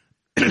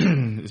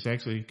 It's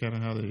actually kind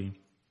of how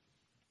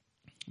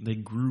they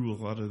grew a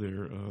lot of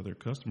their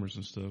customers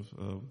and stuff,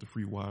 the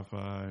free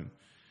Wi-Fi and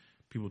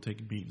people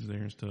taking meetings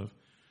there and stuff.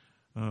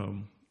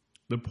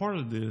 The part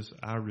of this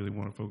I really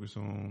want to focus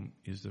on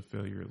is the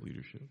failure of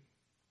leadership.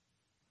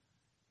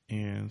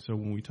 And so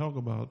when we talk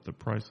about the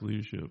price of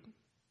leadership,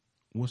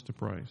 what's the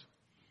price?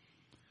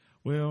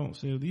 Well,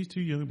 so these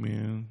two young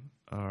men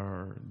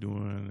are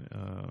doing,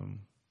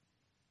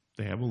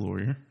 they have a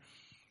lawyer,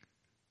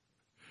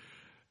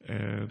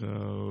 and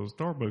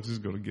Starbucks is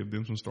going to give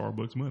them some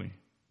Starbucks money.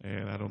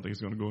 And I don't think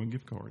it's going to go in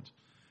gift cards.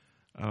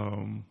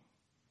 And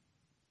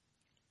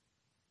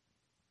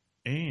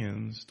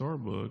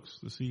Starbucks,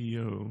 the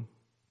CEO,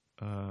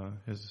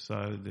 has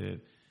decided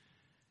that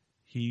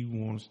he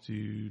wants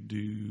to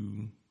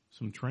do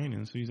some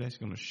training. So he's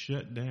actually going to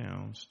shut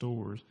down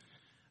stores.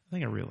 I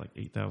think I read like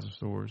 8,000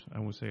 stores. I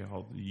would say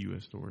all the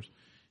U.S. stores.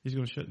 He's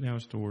going to shut down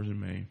stores in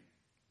May.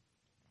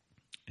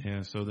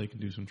 And so they can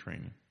do some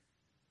training.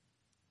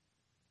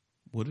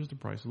 What is the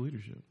price of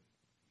leadership?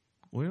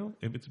 Well,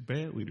 if it's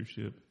bad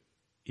leadership,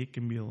 it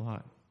can be a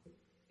lot.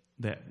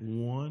 That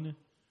one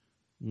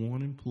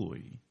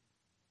employee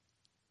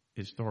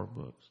at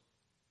Starbucks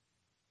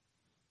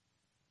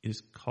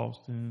is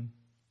costing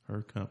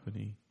her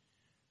company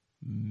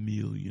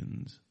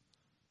millions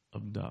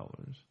of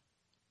dollars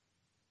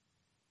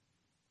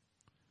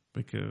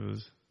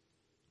because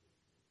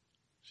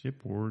she had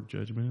poor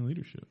judgment and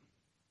leadership.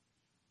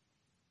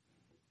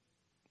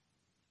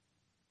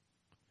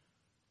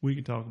 We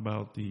can talk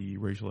about the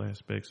racial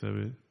aspects of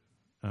it,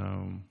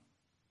 and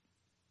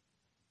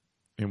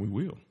we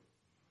will.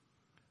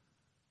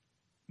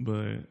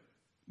 But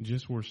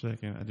just for a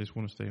second, I just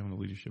want to stay on the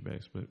leadership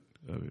aspect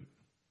of it.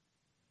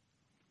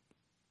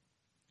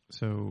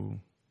 So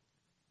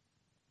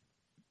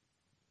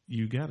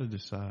you got to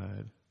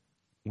decide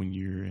when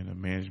you're in a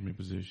management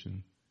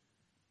position,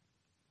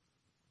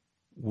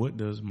 what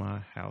does my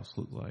house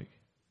look like?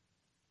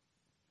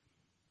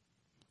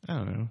 I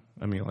don't know.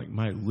 I mean, like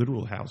my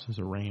literal house is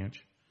a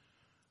ranch.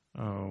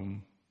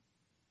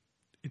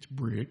 It's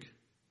brick.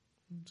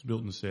 It's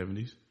built in the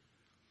 70s.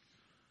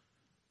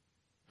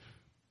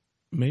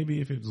 Maybe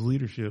if it's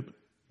leadership,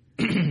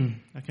 I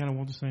kind of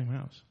want the same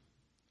house.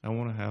 I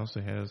want a house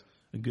that has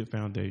a good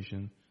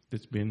foundation,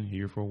 that's been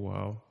here for a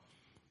while,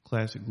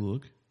 classic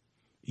look,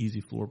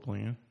 easy floor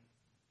plan.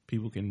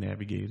 People can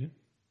navigate it.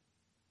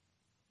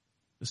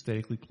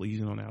 Aesthetically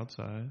pleasing on the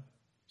outside,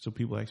 so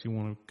people actually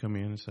want to come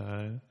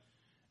inside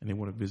and they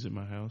want to visit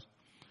my house.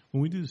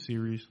 When we do the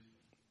series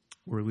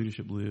where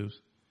leadership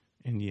lives,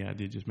 and yeah, I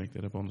did just make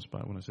that up on the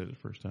spot when I said it the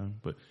first time,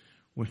 but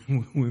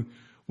when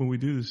we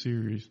do the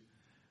series,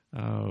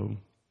 I'm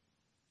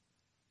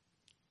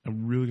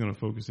really going to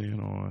focus in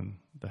on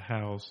the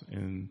house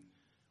and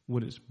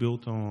what it's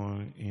built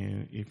on,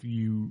 and if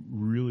you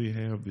really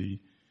have the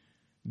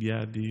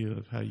idea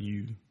of how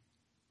you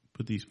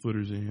put these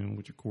footers in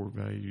with your core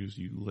values,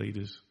 you lay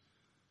this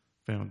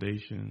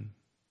foundation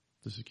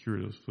to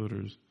secure those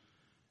footers,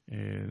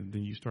 and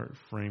then you start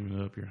framing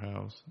up your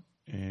house.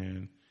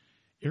 And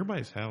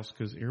everybody's house,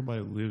 because everybody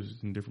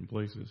lives in different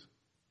places,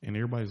 and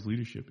everybody's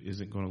leadership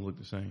isn't going to look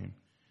the same.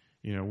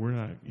 We're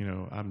not,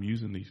 I'm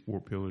using these 4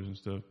 pillars and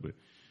stuff, but,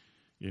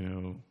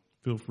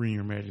 feel free in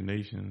your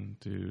imagination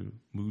to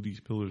move these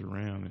pillars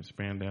around and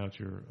expand out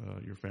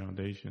your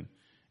foundation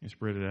and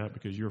spread it out,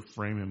 because your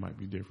framing might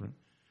be different.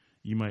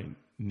 You might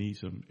need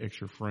some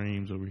extra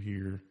frames over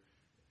here.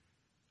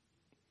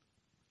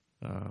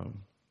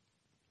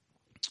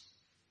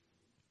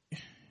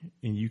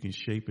 And you can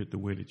shape it the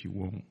way that you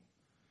want.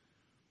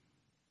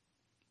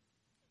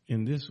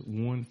 And this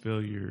one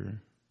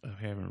failure of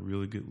having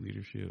really good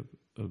leadership,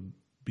 of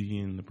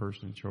being the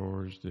person in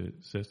charge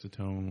that sets the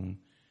tone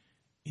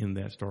in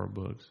that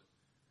Starbucks,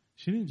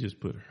 she didn't just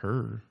put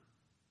her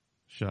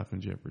shop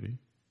in jeopardy.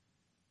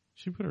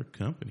 She put her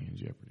company in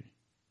jeopardy.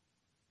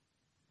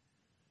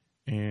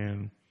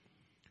 And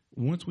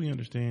once we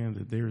understand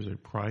that there is a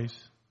price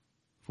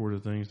for the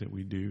things that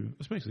we do,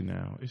 especially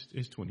now, it's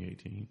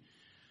 2018.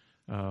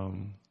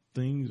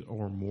 things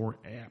are more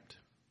apt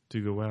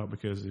to go out,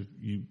 because if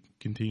you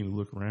continue to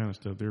look around and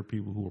stuff, there are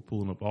people who are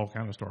pulling up all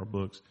kind of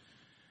Starbucks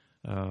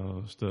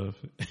stuff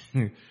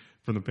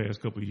from the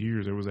past couple of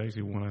years. There was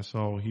actually one I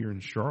saw here in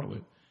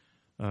Charlotte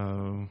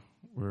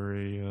where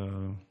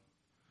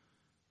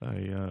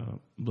a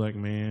black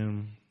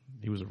man,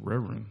 he was a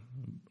reverend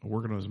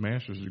working on his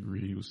master's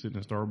degree. He was sitting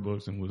at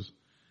Starbucks and was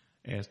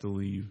asked to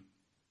leave,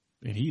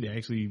 and he'd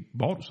actually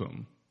bought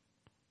something.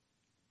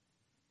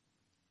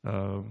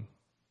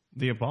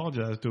 They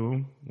apologized to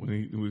him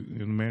when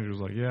the manager was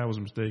like, "Yeah, I was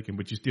mistaken,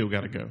 but you still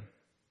got to go."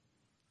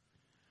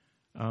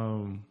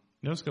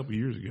 That was a couple of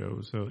years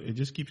ago, so it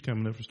just keeps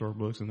coming up for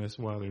Starbucks, and that's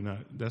why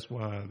that's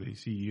why the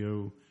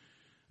CEO,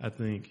 I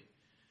think,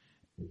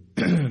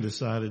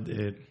 decided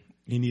that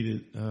he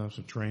needed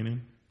some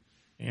training,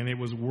 and it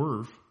was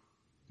worth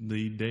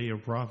the day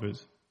of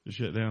profits to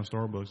shut down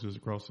Starbucks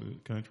across the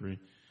country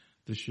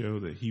to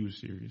show that he was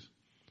serious.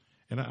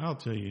 And I'll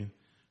tell you,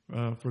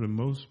 for the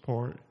most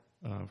part,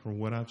 from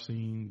what I've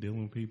seen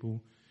dealing with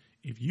people,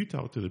 if you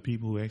talk to the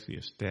people who actually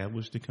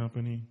established the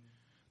company,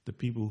 the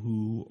people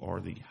who are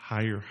the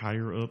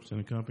higher ups in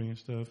the company and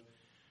stuff,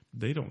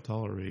 they don't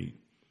tolerate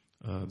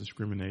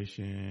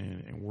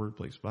discrimination and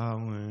workplace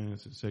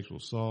violence and sexual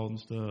assault and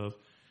stuff.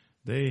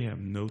 They have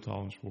no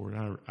tolerance for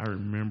it. I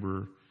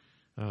remember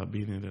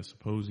being at a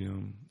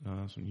symposium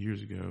some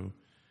years ago,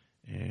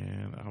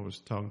 and I was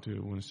talking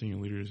to one of the senior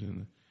leaders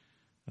in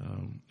the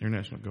Air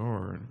National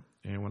Guard,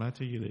 and when I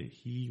tell you that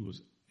he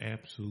was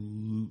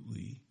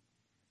absolutely,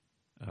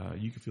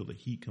 you could feel the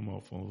heat come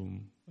off of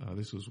him.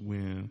 This was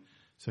when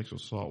sexual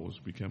assault was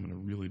becoming a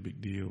really big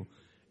deal.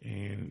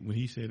 And when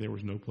he said there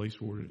was no place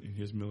for it in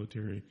his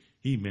military,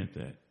 he meant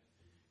that.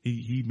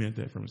 He meant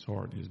that from his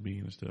heart and his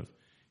being and stuff.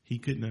 He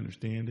couldn't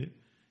understand it.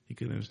 He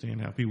couldn't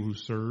understand how people who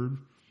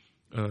served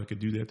could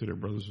do that to their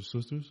brothers or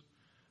sisters.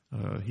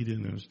 He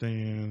didn't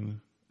understand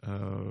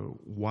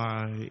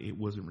why it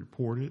wasn't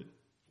reported,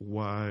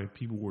 why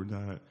people were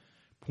not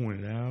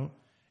pointed out.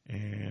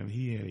 And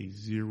he had a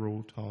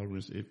zero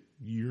tolerance. If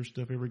your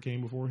stuff ever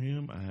came before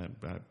him,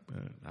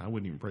 I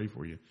wouldn't even pray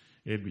for you.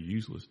 It'd be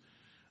useless.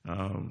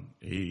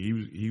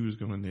 He was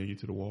going to nail you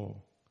to the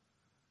wall.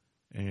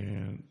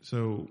 And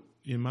so,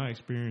 in my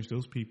experience,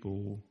 those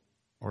people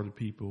are the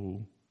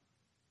people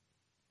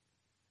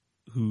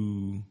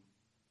who,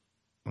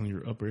 on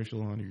your upper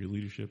echelon of your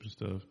leadership and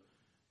stuff,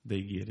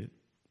 they get it.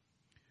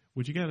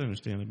 What you got to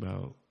understand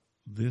about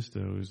this,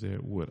 though, is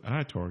that what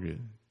I target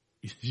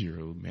is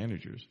your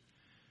managers.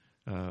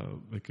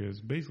 Because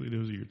basically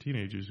those are your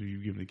teenagers who you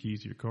give them the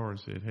keys to your car and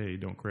said, "Hey,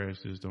 don't crash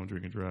this, don't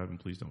drink and drive, and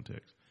please don't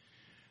text."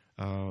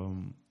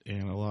 And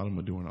a lot of them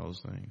are doing all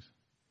those things.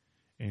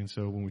 And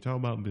so when we talk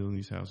about building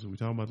these houses, we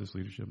talk about this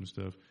leadership and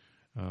stuff,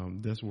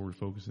 that's what we're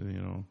focusing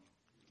in on.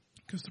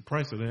 Because the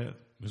price of that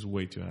is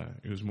way too high.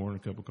 It was more than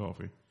a cup of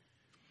coffee.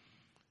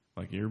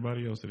 Like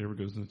everybody else that ever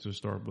goes into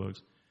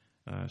Starbucks,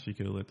 she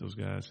could have let those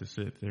guys just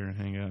sit there and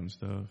hang out and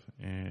stuff.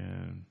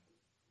 And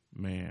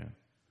man,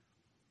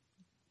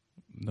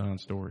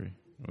 non-story,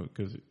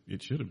 because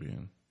it should have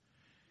been.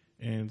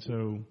 And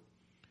so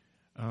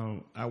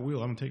I'm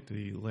going to take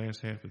the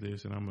last half of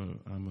this, and I'm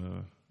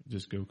gonna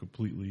just go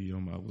completely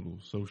on my little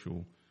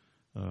social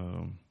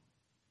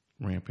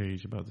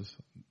rampage about the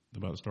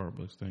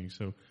Starbucks thing.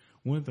 So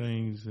one of the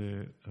things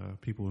that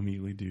people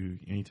immediately do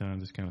anytime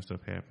this kind of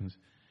stuff happens,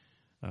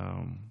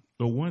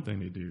 but one thing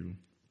they do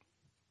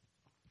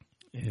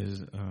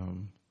is a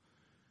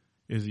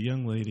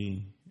young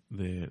lady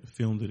that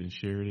filmed it and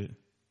shared it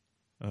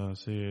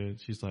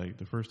said, she's like,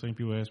 the first thing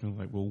people ask me,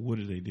 like, well, what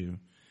did they do?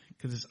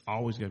 Because it's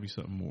always got to be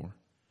something more.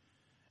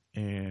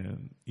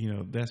 And,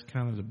 that's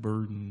kind of the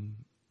burden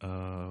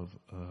of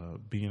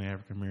being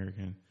African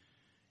American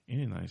in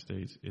the United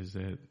States, is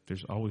that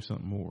there's always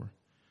something more.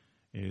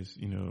 As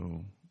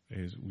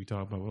we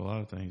talk about with a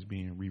lot of things,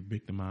 being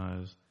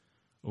re-victimized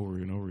over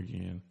and over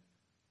again.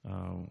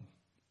 When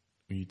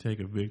you take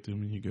a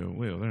victim and you go,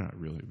 well, they're not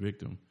really a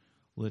victim.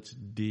 Let's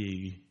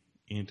dig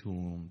into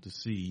them to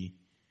see,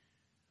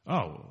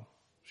 oh,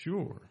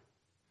 sure.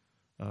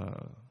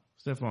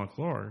 Stephon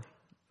Clark,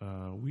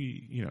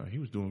 he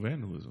was doing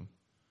vandalism.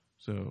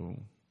 So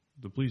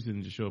the police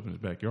didn't just show up in his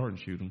backyard and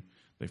shoot him.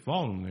 They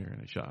followed him there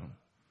and they shot him.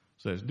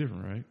 So that's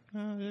different, right?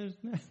 No,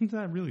 it's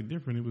not really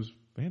different. It was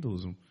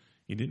vandalism.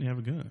 He didn't have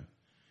a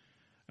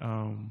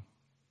gun.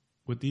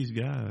 With these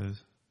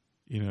guys,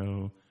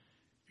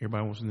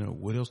 everybody wants to know,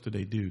 what else did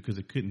they do? Because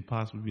it couldn't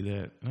possibly be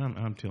that. And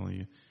I'm telling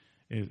you,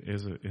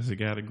 as a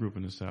guy that grew up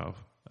in the South,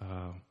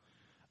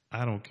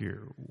 I don't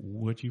care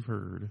what you've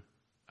heard.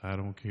 I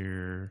don't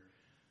care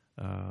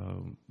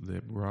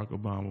that Barack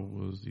Obama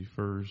was the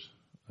first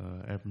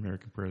African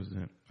American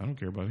president. I don't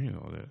care about any of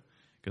all that,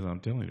 because I'm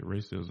telling you that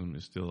racism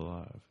is still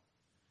alive.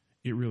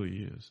 It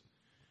really is.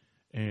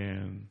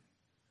 And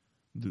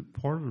the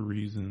part of the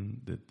reason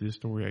that this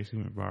story actually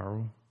went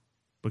viral,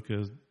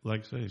 because,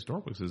 like I say,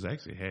 Starbucks has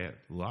actually had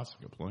lots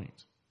of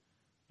complaints.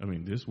 I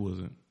mean, this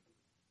wasn't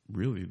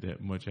really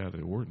that much out of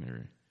the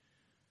ordinary.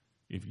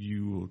 if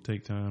you will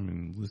take time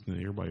and listen to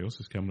everybody else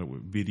that's coming up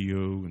with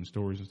video and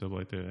stories and stuff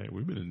like that, hey,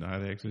 we've been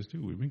denied access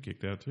too. We've been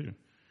kicked out too.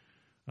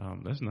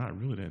 That's not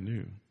really that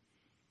new.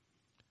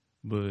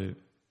 But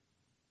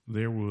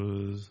there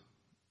was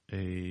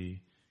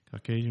a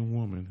Caucasian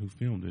woman who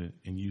filmed it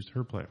and used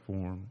her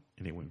platform,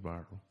 and it went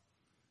viral.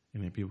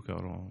 And then people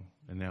caught on,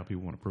 and now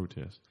people want to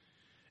protest.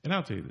 And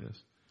I'll tell you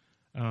this.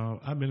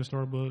 I've been to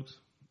Starbucks.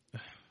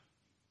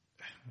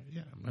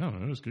 Yeah, I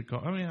don't know. It's good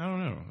coffee. I mean, I don't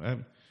know.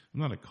 I'm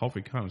not a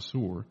coffee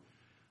connoisseur.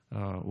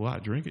 Will I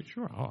drink it?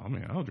 Sure.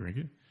 I'll drink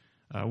it.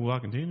 Will I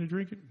continue to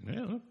drink it?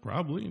 Yeah,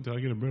 probably until I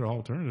get a better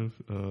alternative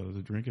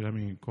to drink it. I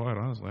mean, quite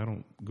honestly, I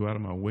don't go out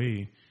of my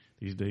way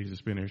these days to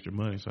spend extra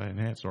money, so I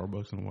hadn't had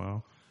Starbucks in a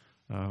while.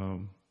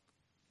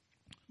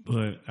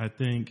 But I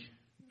think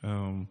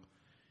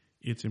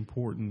it's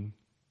important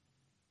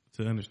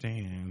to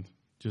understand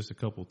just a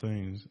couple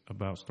things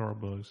about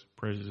Starbucks,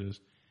 prejudice,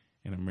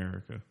 in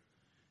America.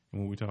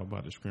 And when we talk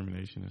about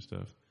discrimination and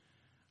stuff,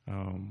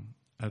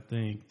 I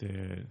think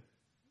that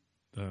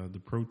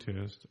the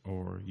protests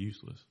are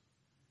useless.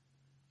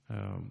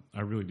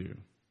 I really do.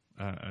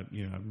 I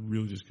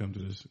really just come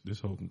to this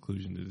whole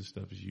conclusion that this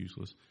stuff is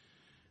useless.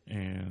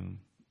 And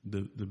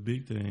the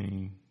big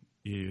thing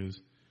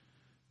is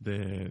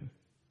that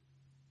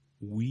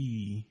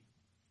we,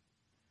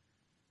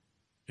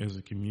 as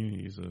a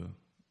community, as a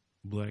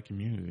black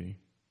community,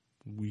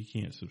 we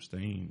can't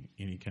sustain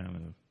any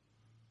kind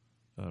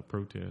of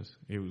protest.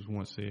 It was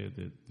once said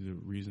that the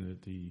reason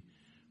that the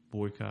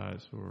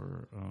boycotts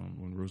or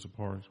when Rosa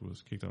Parks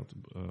was kicked out,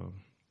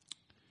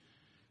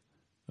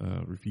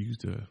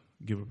 refused to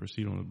give up her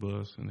seat on the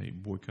bus, and they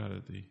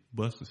boycotted the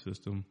busing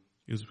system,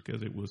 is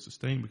because it was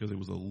sustained because it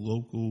was a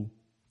local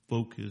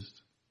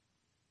focused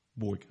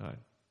boycott.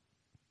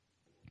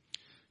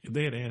 If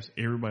they had asked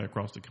everybody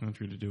across the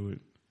country to do it,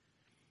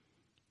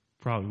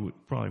 probably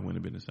wouldn't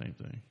have been the same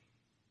thing.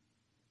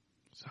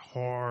 It's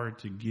hard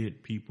to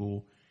get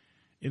people,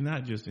 and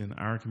not just in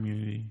our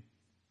community,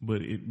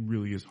 but it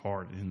really is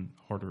harder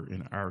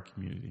in our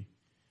community.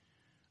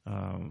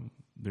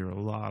 There are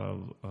a lot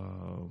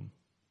of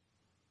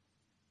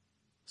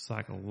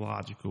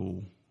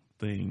psychological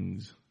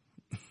things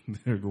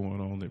that are going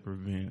on that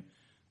prevent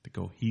the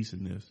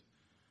cohesiveness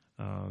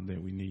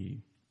that we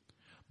need.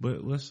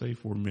 But let's say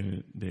for a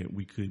minute that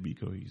we could be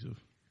cohesive,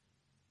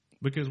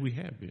 because we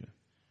have been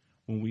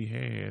when we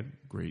had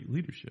great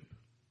leadership.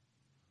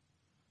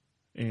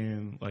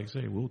 And like I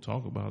say, we'll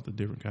talk about the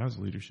different kinds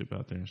of leadership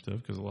out there and stuff,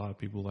 because a lot of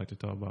people like to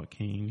talk about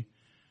King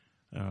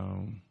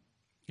and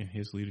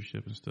his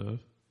leadership and stuff.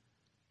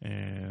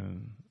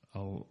 And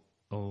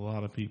a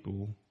lot of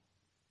people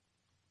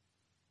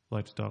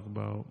like to talk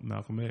about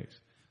Malcolm X.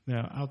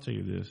 Now, I'll tell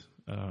you this.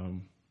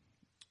 I'm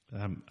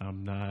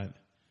not...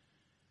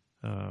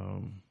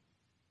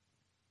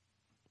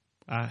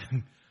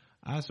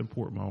 I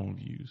support my own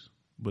views,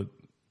 but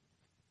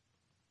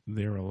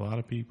there are a lot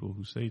of people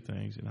who say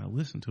things, and I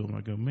listen to them.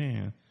 I go,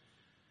 man,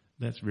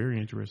 that's very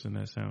interesting.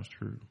 That sounds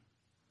true.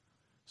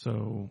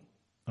 So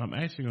I'm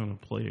actually going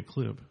to play a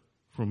clip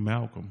from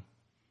Malcolm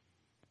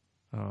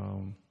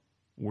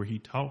where he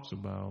talks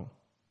about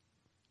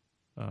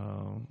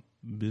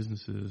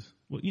businesses.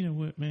 Well, you know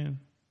what, man?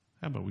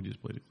 How about we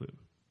just play the clip?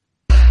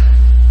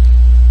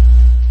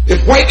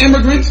 If white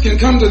immigrants can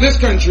come to this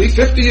country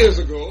 50 years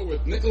ago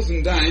with nickels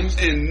and dimes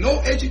and no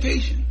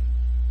education,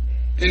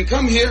 and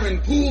come here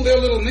and pool their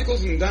little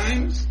nickels and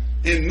dimes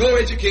and no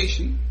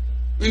education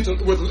and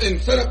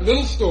set up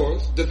little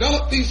stores,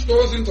 develop these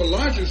stores into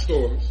larger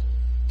stores,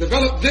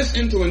 develop this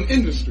into an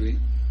industry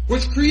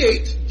which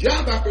creates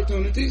job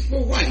opportunities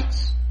for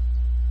whites.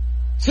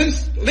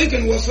 Since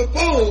Lincoln was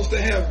supposed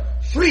to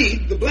have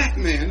freed the black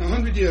man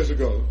 100 years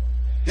ago,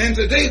 and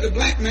today the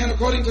black man,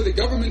 according to the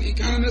government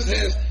economists,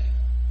 has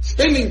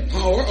spending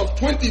power of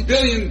 $20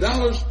 billion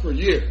per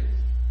year.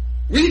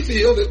 We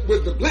feel that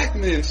with the black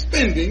man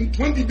spending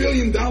 $20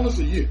 billion a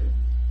year,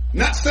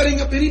 not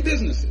setting up any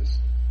businesses,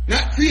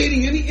 not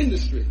creating any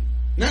industry,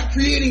 not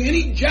creating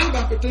any job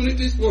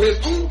opportunities for his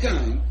own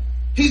kind,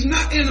 he's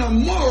not in a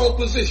moral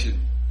position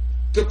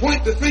to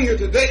point the finger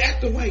today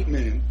at the white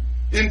man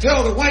and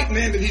tell the white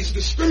man that he's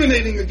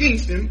discriminating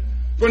against him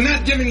for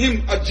not giving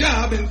him a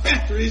job in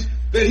factories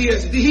that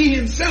he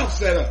himself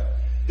set up.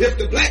 If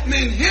the black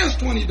man has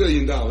 $20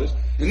 billion,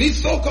 and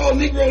these so-called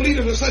Negro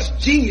leaders are such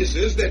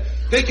geniuses that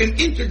they can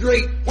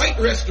integrate white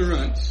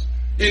restaurants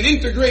and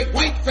integrate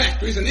white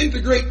factories and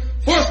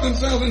force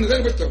themselves into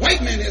that which the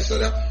white man has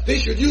set up, they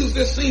should use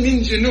this same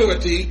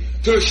ingenuity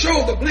to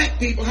show the black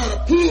people how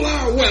to pool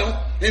our wealth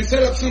and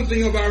set up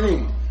something of our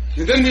own.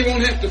 And then we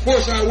won't have to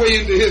force our way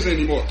into his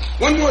anymore.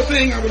 One more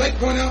thing I would like to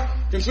point out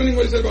concerning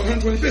what he said about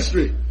 125th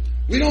Street.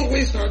 We don't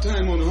waste our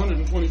time on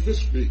 125th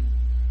Street,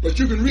 but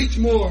you can reach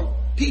more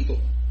people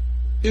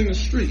in the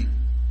street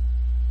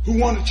who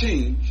want to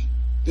change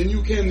than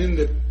you can in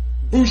the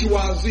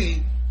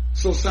bourgeoisie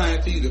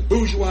society, the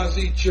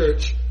bourgeoisie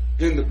church,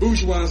 and the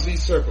bourgeoisie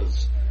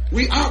circles.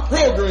 Our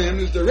program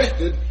is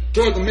directed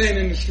toward the man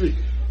in the street.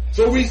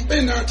 So we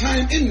spend our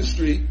time in the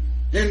street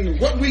And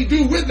what we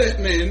do with that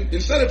man,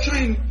 instead of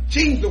trying to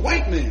change the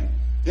white man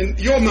in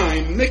your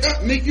mind,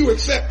 make you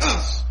accept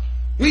us,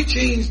 we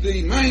change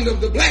the mind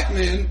of the black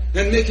man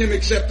and make him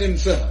accept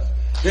himself.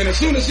 And as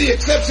soon as he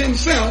accepts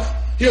himself,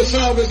 he'll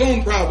solve his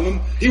own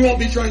problem. He won't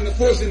be trying to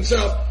force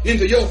himself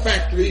into your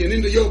factory and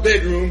into your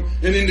bedroom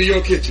and into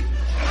your kitchen.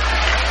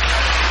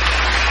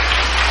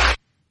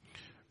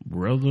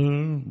 Brother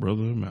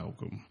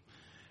Malcolm.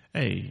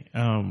 Hey,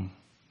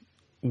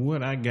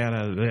 what I got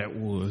out of that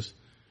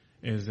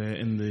is that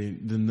in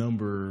the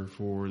number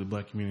for the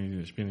black community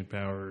that's spending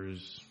power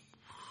is,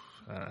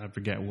 I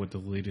forgot what the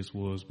latest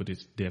was, but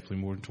it's definitely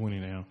more than 20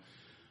 now.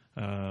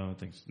 I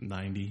think it's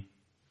 90.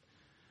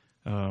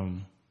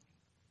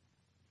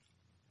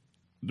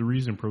 The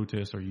reason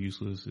protests are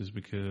useless is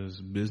because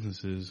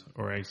businesses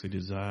are actually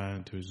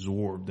designed to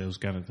absorb those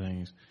kind of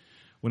things.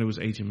 When it was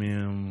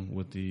H&M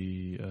with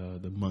the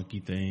monkey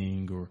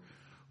thing, or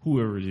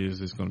whoever it is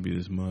that's going to be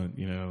this month,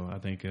 I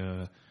think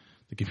the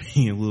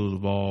comedian Little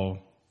Duval,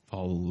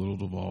 follow Little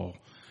Duval,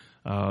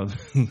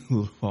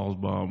 Little Duval's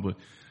bomb, but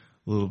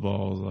Little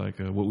Duval is like,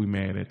 what we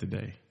mad at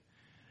today?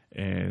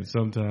 And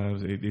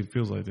sometimes it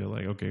feels like they're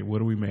like, okay,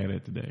 what are we mad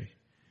at today?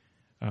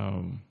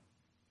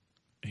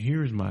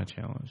 Here's my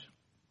challenge.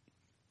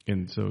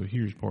 And so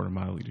here's part of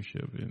my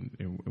leadership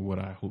and what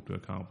I hope to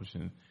accomplish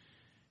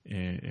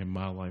in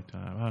my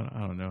lifetime.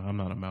 I don't know. I'm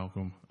not a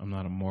Malcolm. I'm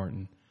not a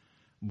Martin.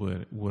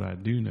 But what I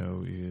do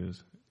know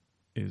is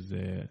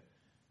that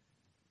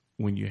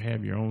when you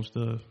have your own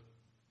stuff,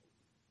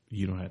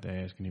 you don't have to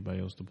ask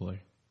anybody else to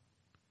play.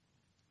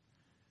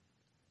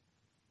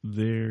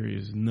 There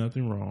is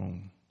nothing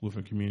wrong with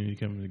a community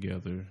coming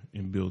together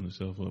and building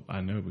itself up.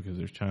 I know, because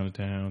there's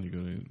Chinatown, you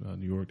go to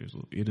New York, there's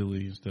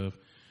Italy and stuff.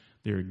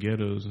 There are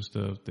ghettos and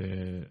stuff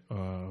that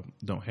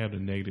don't have the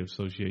negative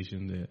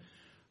association that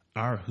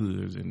our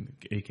hoods and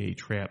aka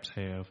traps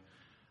have.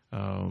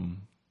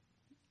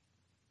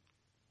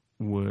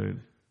 What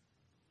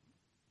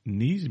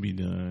needs to be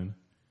done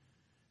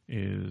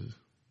is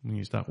we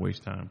need to stop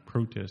wasting time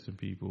protesting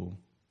people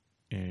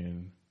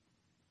and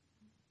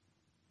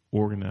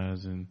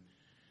organizing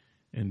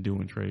and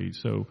doing trade.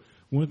 So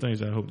one of the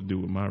things I hope to do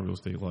with my real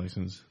estate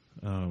license,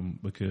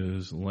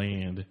 because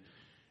land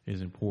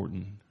is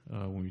important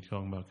when you're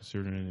talking about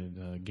considering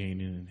and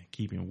gaining and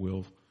keeping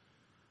wealth,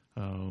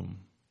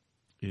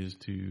 is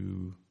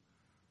to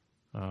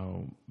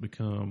I'm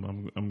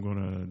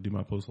going to do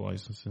my post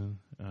licensing.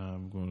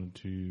 I'm going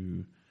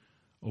to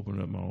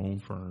open up my own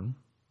firm,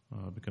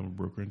 become a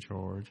broker in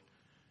charge.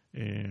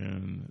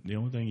 And the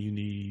only thing you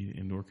need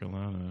in North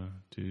Carolina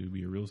to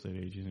be a real estate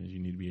agent is you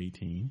need to be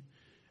 18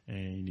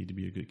 and you need to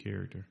be a good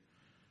character.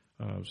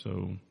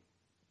 So,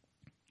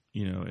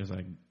 as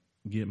I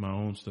get my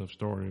own stuff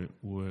started,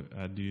 what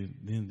I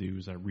then do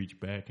is I reach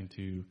back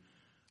into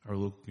our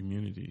local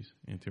communities,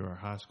 into our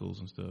high schools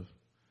and stuff.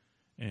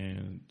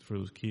 And for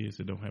those kids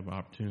that don't have an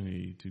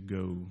opportunity to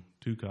go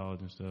to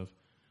college and stuff,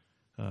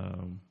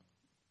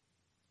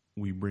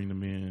 we bring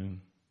them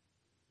in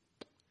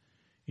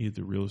either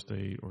through real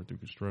estate or through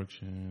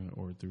construction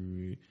or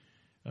through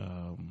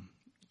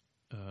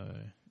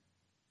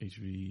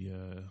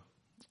HV,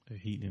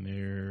 heating and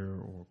air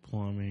or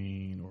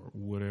plumbing or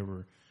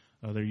whatever.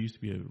 There used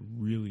to be a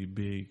really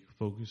big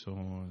focus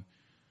on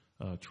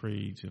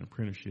trades and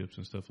apprenticeships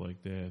and stuff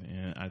like that.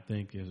 And I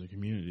think as a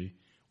community,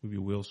 we'd be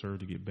well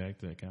served to get back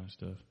to that kind of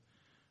stuff.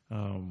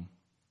 And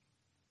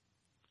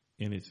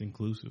it's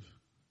inclusive.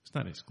 It's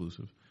not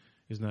exclusive.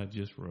 It's not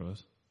just for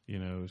us,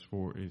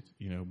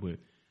 but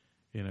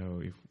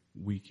if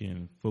we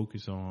can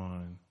focus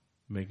on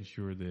making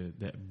sure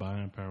that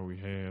buying power we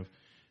have,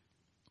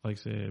 like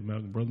I said,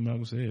 Brother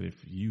Malcolm said,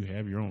 if you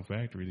have your own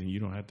factory, then you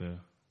don't have to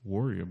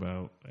worry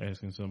about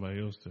asking somebody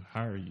else to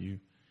hire you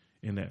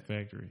in that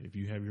factory. If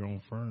you have your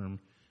own firm,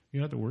 you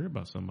don't have to worry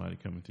about somebody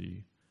coming to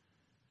you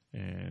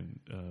and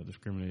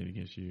discriminating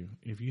against you.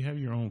 If you have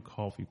your own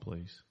coffee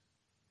place,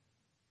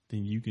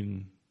 then you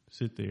can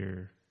sit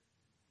there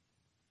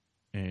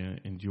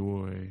and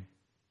enjoy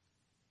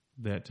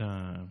that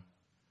time,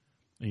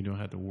 and you don't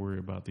have to worry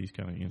about these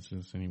kind of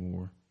incidents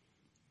anymore.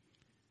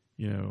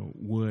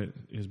 What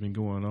has been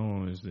going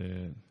on is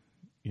that,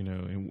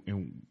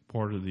 and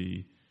part of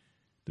the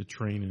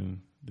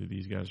training that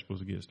these guys are supposed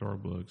to get at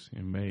Starbucks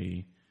in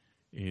May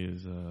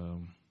is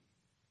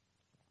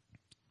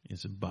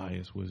it's a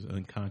bias, was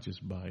unconscious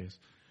bias,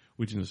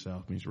 which in the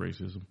South means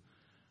racism.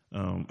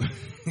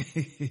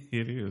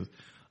 It is.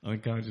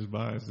 Unconscious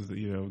bias is that,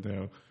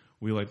 now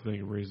we like to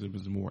think of racism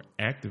as a more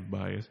active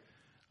bias,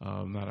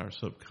 not our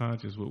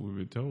subconscious, what we've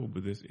been told,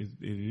 but it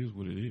is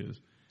what it is.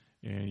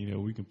 And,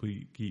 we can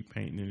keep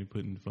painting it and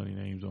putting funny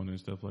names on it and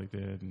stuff like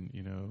that and,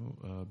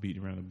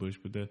 beating around the bush.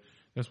 But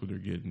that's what they're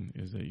getting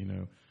is that,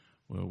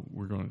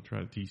 we're going to try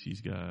to teach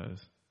these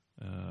guys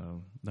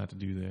not to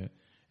do that.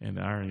 And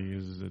the irony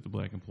is that the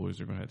black employees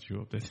are going to have to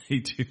show up that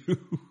day too.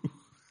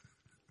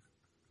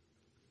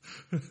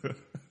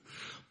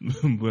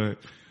 But,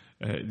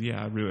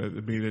 yeah,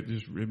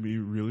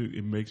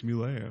 it makes me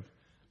laugh.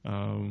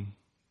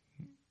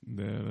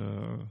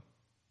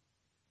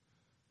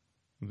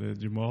 that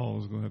Jamal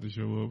is going to have to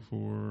show up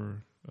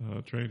for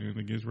training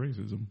against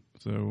racism.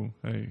 So,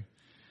 hey,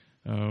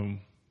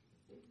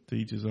 to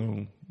each his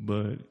own.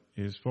 But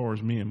as far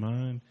as me and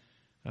mine,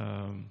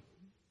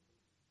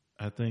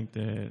 I think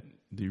that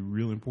the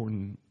real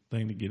important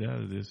thing to get out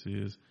of this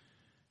is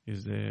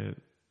that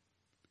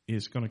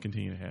it's going to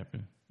continue to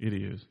happen. It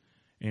is.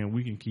 And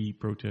we can keep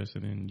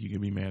protesting and you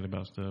can be mad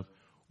about stuff,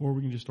 or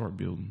we can just start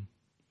building.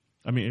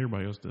 I mean,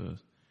 everybody else does.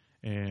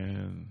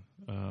 And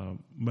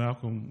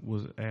Malcolm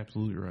was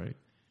absolutely right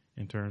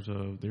in terms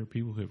of there are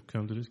people who have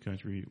come to this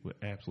country with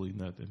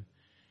absolutely nothing.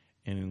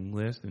 And in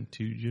less than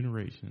 2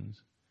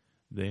 generations,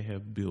 they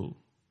have built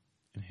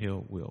and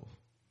held wealth.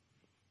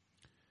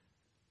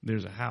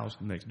 There's a house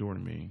next door to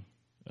me.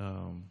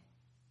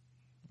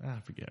 I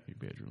forget how many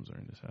bedrooms are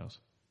in this house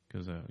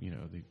because,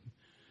 the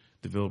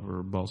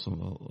developer bought a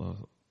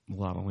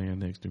lot of land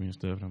next to me and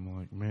stuff. And I'm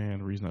like, man,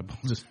 the reason I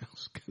bought this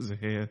house because it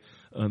had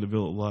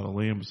undeveloped lot of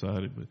land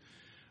beside it. But,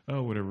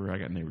 whatever. I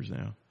got neighbors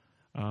now.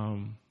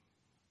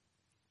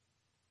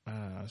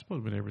 I suppose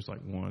I've been neighbors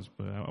like once,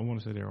 but I want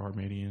to say they're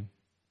Armenian.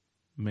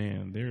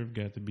 Man, there've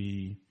got to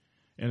be,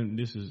 and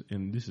this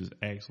is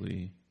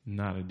actually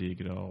not a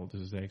dig at all.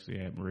 This is actually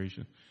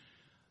admiration.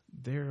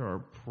 There are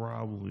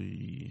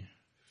probably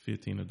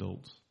 15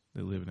 adults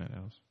that live in that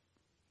house.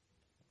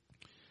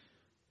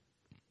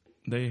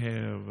 They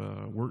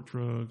have work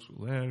trucks,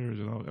 ladders,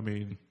 and all. I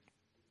mean,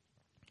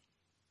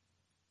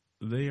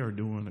 they are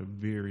doing a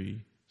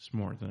very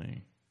smart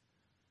thing.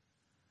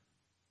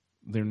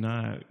 They're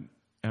not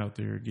out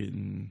there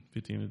getting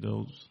 15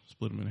 adults,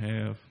 split them in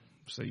half,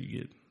 say you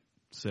get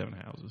 7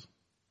 houses,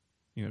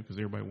 because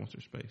everybody wants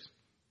their space.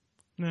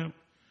 No,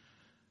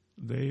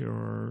 they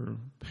are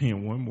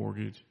paying one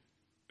mortgage.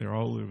 They're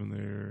all living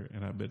there,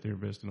 and I bet they're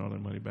investing all their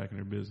money back in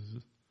their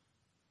businesses.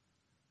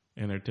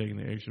 And they're taking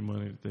the extra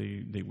money that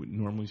they would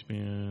normally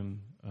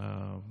spend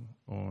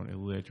on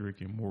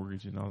electric and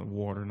mortgage and all the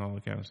water and all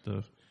that kind of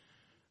stuff,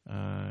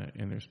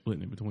 and they're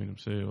splitting it between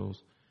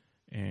themselves.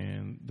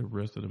 And the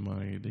rest of the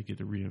money they get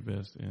to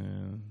reinvest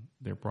in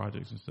their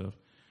projects and stuff.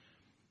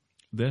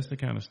 That's the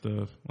kind of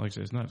stuff, like I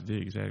said, it's not to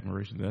dig, it's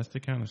admiration. That's the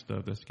kind of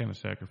stuff, that's the kind of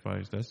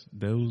sacrifice,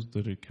 those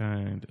are the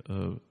kind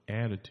of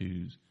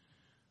attitudes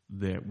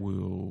that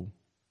will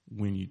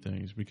win you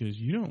things, because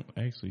you don't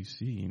actually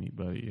see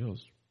anybody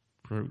else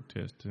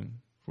protesting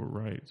for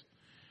rights.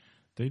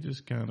 They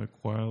just kind of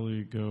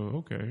quietly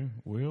go, okay,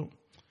 well,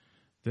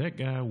 that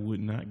guy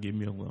would not give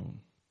me a loan.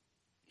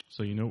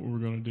 So you know what we're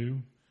going to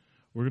do?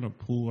 We're going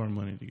to pool our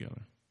money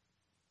together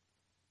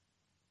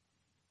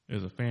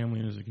as a family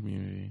and as a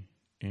community,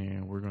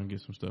 and we're going to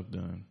get some stuff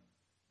done.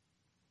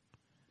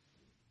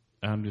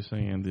 I'm just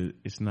saying that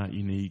it's not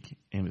unique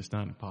and it's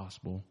not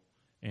impossible,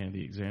 and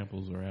the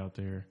examples are out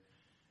there.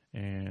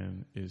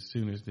 And as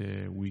soon as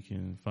we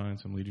can find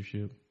some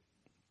leadership,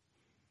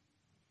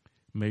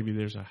 maybe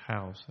there's a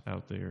house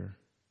out there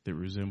that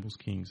resembles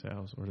King's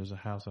house, or there's a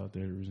house out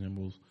there that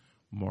resembles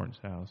Martin's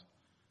house,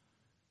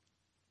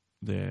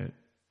 that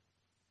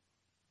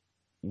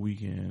we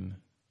can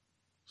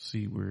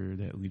see where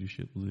that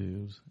leadership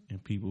lives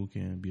and people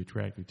can be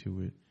attracted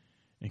to it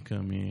and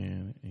come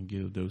in and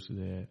get a dose of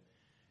that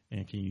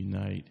and can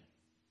unite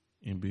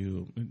and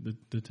build.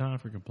 The time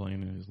for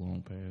complaining is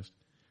long past.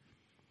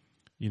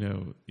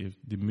 If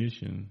the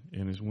mission,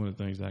 and it's one of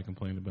the things I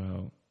complained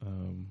about,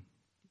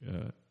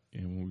 and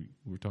when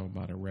we were talking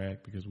about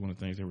Iraq, because one of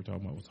the things they were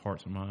talking about was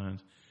hearts and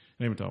minds.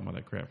 And they were talking about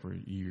that crap for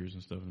years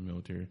and stuff in the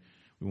military.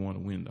 We want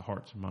to win the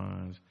hearts and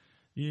minds.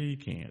 Yeah, you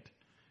can't.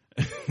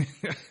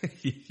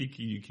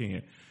 You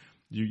can't.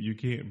 You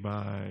can't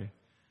buy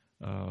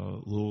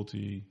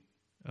loyalty.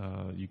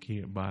 You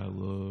can't buy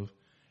love.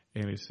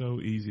 And it's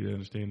so easy to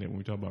understand that when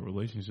we talk about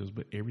relationships,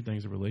 but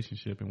everything's a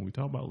relationship. And when we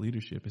talk about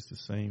leadership, it's the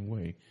same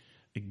way.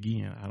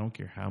 Again, I don't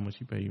care how much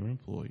you pay your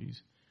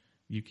employees.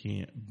 You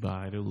can't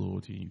buy their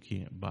loyalty. You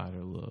can't buy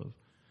their love.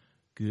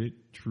 Good,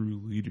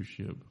 true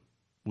leadership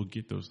will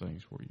get those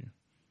things for you.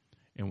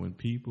 And when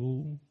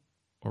people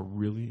are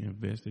really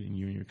invested in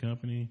you and your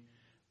company,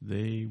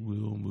 they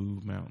will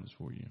move mountains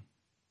for you.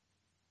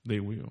 They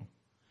will.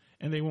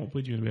 And they won't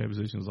put you in bad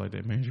positions like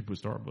that manager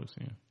put Starbucks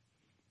in.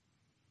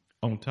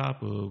 On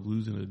top of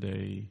losing a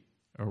day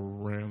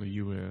around the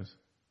U.S.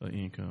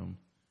 Income,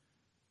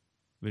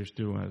 they're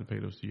still going to have to pay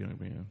those 2 young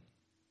men.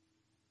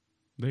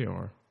 They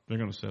are. They're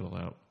going to settle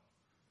out.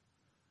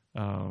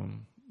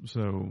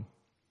 So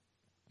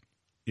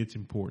it's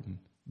important.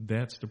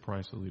 That's the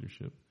price of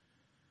leadership.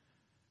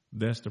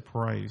 That's the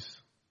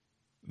price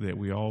that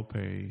we all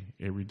pay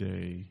every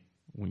day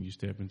when you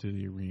step into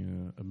the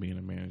arena of being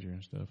a manager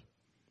and stuff.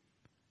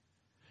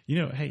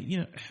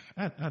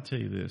 I'll tell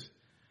you this.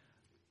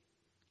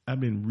 I've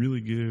been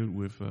really good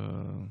with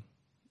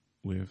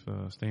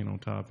staying on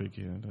topic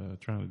and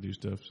trying to do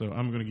stuff. So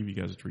I'm going to give you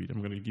guys a treat.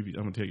 I'm going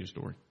to tell you a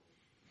story.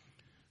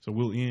 So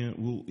we'll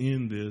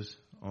end this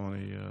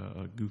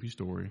on a goofy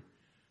story,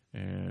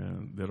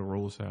 and that'll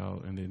roll us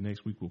out. And then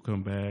next week we'll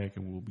come back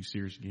and we'll be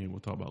serious again. We'll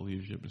talk about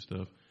leadership and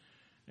stuff.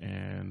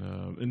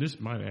 And this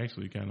might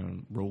actually kind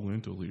of roll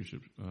into a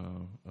leadership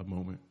a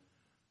moment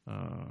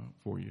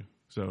for you.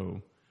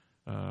 So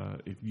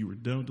if you were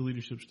done with the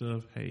leadership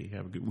stuff, hey,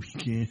 have a good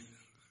weekend.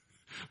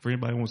 For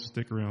anybody who wants to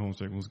stick around, one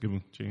second, let's give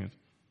them a chance.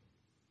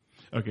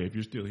 Okay, if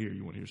you're still here,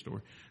 you want to hear a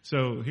story.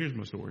 So here's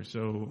my story.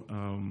 So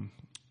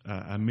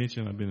I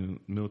mentioned I've been in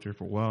the military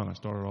for a while, and I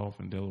started off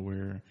in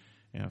Delaware,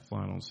 and I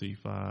flying on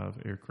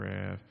C-5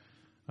 aircraft,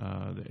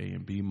 the A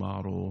and B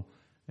model,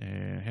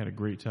 and had a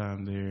great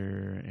time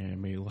there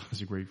and made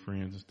lots of great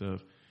friends and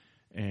stuff.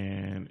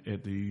 And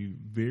at the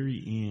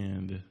very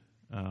end,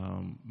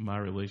 my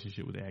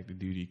relationship with active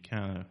duty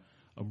kind of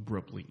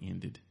abruptly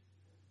ended.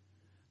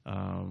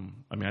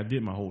 I mean, I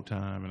did my whole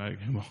time, and I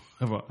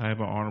have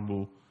an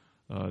honorable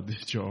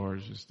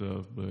discharge and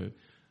stuff, but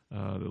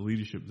the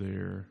leadership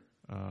there,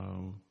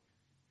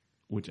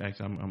 which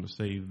actually I'm going to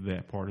save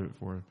that part of it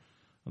for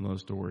another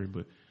story,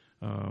 but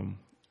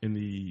in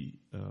the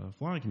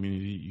flying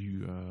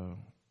community,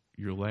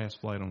 your last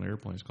flight on the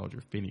airplane is called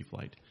your Finney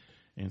flight.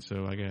 And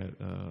so I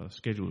got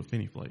scheduled a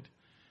Finney flight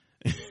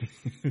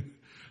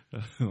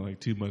like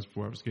 2 months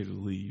before I was scheduled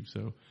to leave.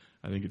 So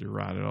I didn't get to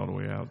ride it all the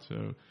way out.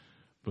 So,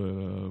 but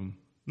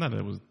not that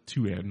it was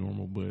too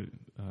abnormal, but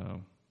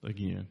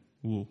again,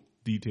 we'll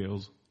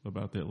details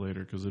about that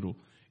later because it'll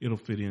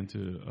fit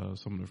into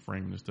some of the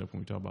framing and stuff when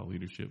we talk about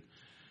leadership.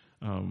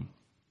 And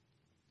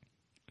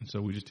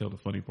so we just tell the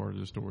funny part of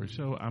the story.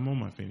 So I'm on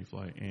my Finney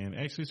flight, and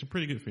actually it's a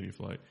pretty good Finney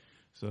flight.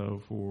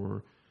 So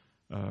for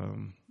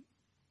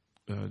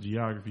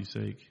geography's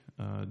sake,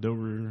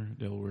 Dover,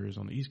 Delaware is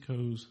on the East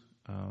Coast.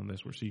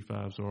 That's where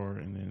C-5s are,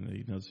 and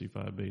then another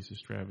C-5 base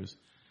is Travis,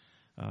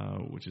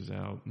 which is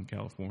out in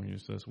California,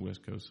 so that's the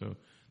West Coast. So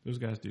those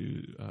guys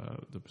do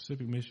the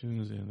Pacific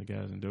missions, and the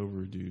guys in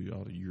Dover do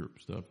all the Europe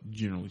stuff,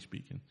 generally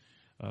speaking.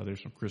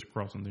 There's some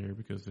crisscrossing there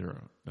because the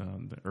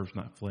Earth's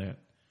not flat.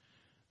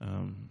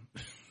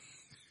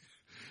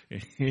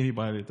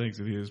 Anybody that thinks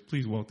it is,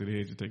 please walk to the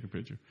edge and take a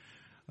picture.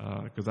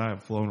 Because I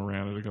have flown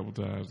around it a couple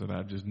times and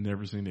I've just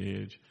never seen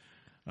the edge.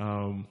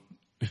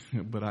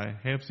 But I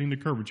have seen the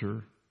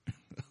curvature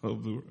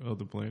of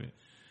the planet.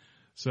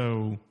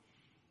 So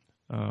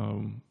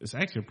it's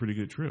actually a pretty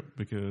good trip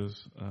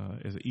because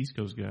as an East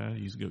Coast guy, I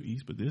used to go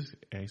east, but this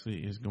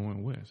actually is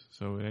going west.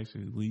 So it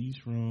actually leaves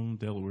from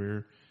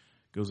Delaware,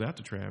 goes out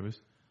to Travis,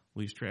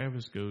 leaves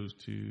Travis, goes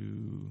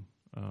to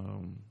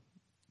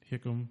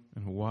Hickam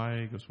in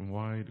Hawaii, goes from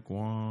Hawaii to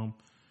Guam,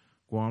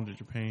 Guam to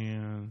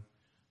Japan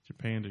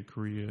to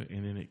Korea,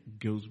 and then it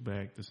goes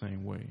back the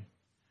same way.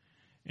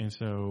 And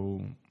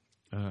so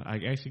I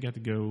actually got to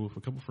go with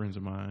a couple friends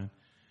of mine,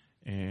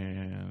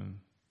 and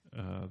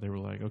they were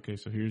like, okay,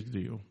 so here's the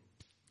deal.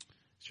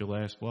 It's your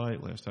last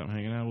flight, last time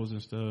hanging out with us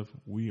and stuff.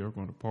 We are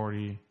going to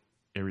party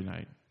every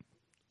night.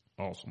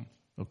 Awesome.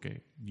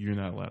 Okay, you're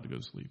not allowed to go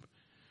to sleep.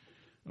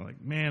 I'm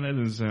like, man, that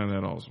doesn't sound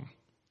that awesome.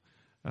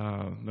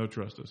 No,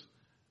 trust us.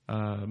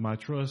 My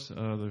trust,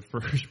 the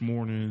first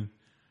morning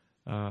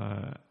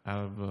out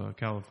of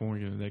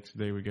California, the next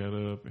day we got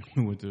up and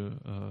we went to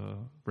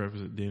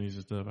breakfast at Denny's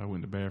and stuff. I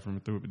went to the bathroom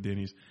and threw up at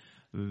Denny's.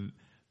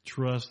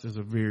 Trust is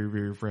a very,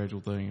 very fragile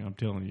thing, I'm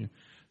telling you.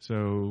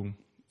 So,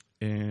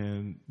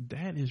 and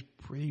that is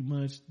pretty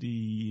much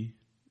the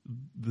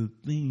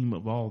theme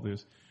of all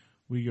this.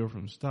 We go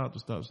from stop to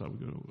stop.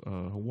 We go to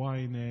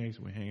Hawaii next.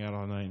 We hang out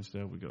all night and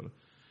stuff. We go to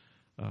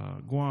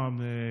Guam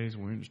next.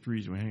 We're in the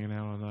streets. We're hanging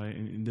out all night.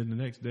 And then the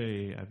next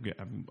day,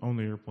 I'm on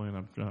the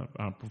airplane.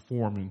 I'm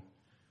performing.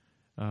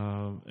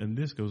 And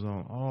this goes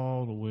on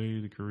all the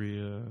way to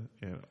Korea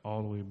and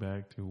all the way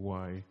back to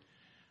Hawaii.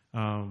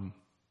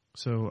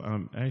 So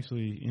I'm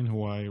actually in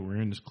Hawaii.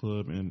 We're in this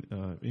club, and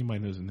anybody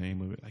knows the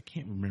name of it? I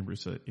can't remember.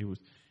 All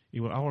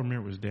I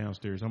remember was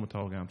downstairs. I'm a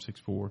tall guy. I'm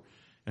 6'4",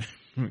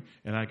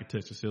 and I could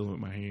touch the ceiling with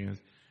my hands.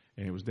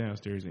 And it was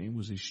downstairs, and it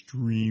was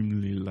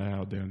extremely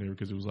loud down there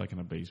because it was like in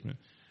a basement.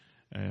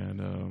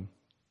 And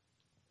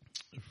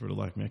for the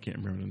life of me, I can't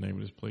remember the name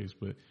of this place,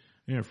 but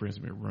friends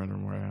have been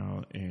running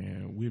around,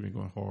 and we've been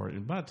going hard.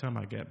 And by the time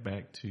I got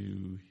back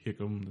to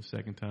Hickam the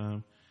second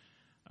time,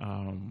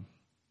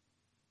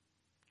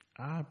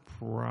 I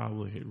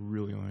probably had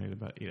really only had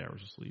about 8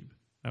 hours of sleep.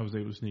 I was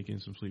able to sneak in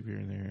some sleep here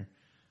and there.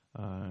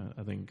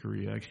 I think in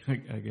Korea,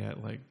 I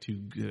got like 2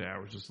 good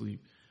hours of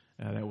sleep.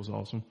 That was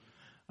awesome.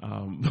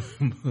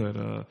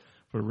 But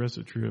for the rest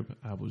of the trip,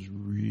 I was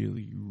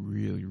really,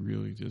 really,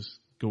 really just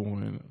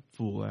going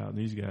full out. And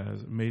these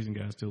guys, amazing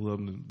guys, still love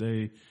them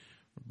today.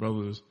 My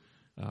brothers,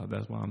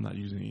 that's why I'm not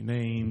using any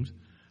names.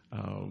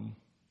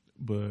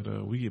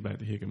 But we get back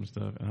to Hickam and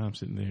stuff, and I'm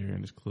sitting there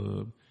in this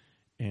club,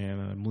 and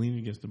I'm leaning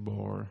against the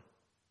bar,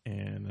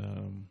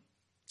 and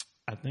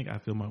I think I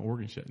feel my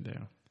organs shutting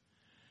down.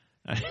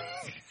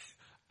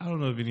 I don't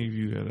know if any of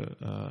you had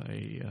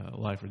a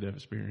life or death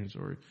experience,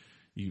 or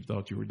you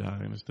thought you were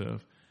dying and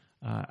stuff.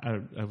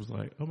 I was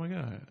like, oh my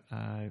God,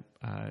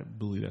 I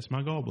believe that's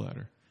my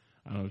gallbladder.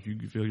 I don't know if you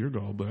can feel your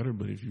gallbladder,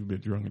 but if you've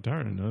been drunk and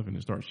tired enough and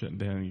it starts shutting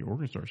down and your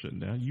organs start shutting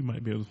down, you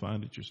might be able to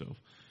find it yourself.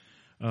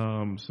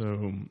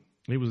 So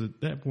it was at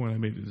that point I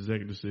made the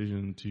executive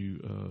decision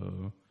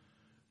to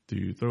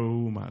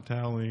throw my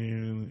towel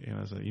in, and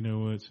I said, you know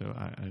what? So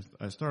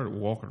I started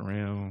walking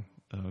around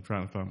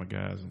trying to find my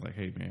guys. And like,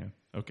 hey man,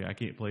 okay, I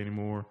can't play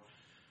anymore.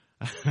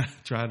 I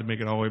tried to make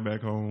it all the way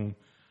back home.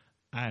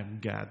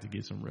 I've got to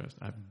get some rest.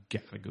 I've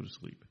got to go to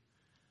sleep.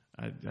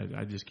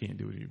 I just can't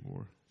do it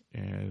anymore.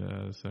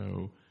 And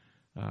so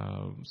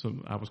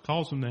I was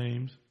called some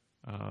names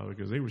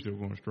because they were still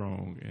going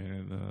strong.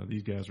 And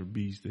these guys are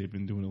beasts. They've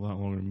been doing it a lot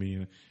longer than me.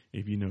 And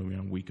if you know me,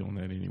 I'm weak on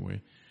that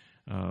anyway.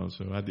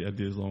 So I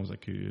did as long as I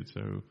could.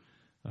 So,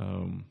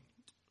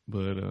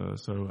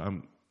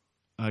 so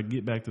I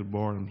get back to the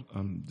bar. And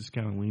I'm just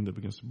kind of leaned up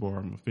against the bar.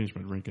 I'm gonna finish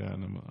my drink out,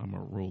 and I'm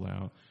gonna roll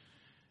out.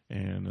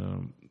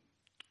 And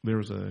there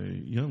was a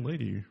young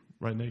lady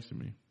right next to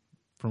me.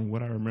 From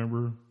what I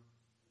remember,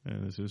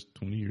 and this is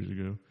 20 years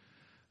ago,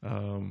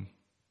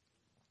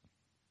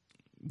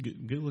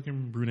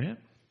 good-looking brunette.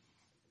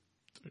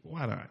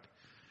 Why not?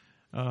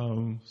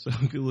 So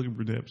good-looking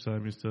brunette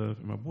beside me and stuff.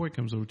 And my boy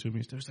comes over to me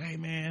and says, "Hey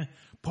man,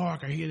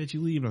 Park, I hear that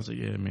you leave." And I said,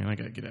 "Yeah, man, I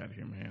gotta get out of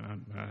here,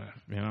 man.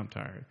 I'm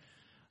tired.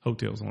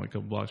 Hotel's only a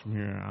couple blocks from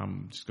here.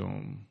 I'm just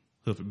gonna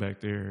hoof it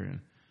back there, and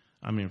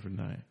I'm in for the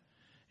night."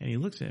 And he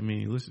looks at me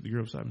and he looks at the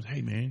girl beside me and says,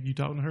 "Hey man, you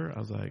talking to her?" I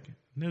was like,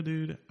 "No,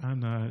 dude, I'm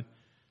not.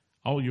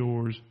 All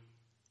yours.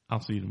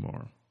 I'll see you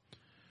tomorrow."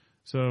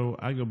 So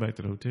I go back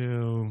to the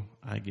hotel.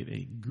 I get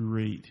a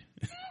great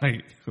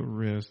night of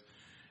rest.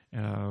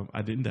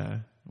 I didn't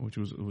die, which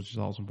is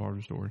an awesome part of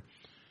the story.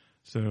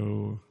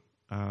 So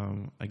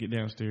I get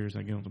downstairs,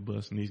 I get on the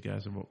bus, and these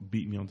guys have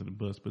beat me onto the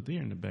bus, but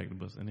they're in the back of the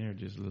bus, and they're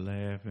just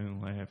laughing,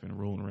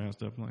 rolling around and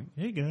stuff. I'm like,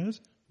 "Hey guys,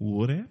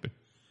 what happened?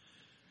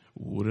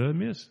 What did I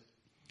miss?"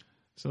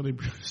 So they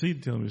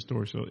proceed to tell me the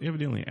story. So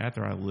evidently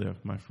after I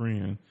left, my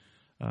friend,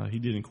 he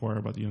did inquire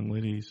about the young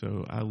lady.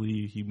 So I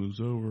leave, he moves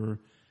over,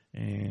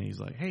 and he's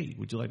like, "Hey,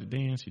 would you like to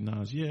dance?" She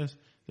nods yes.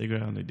 They go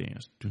out and they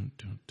dance. Dun,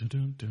 dun, dun,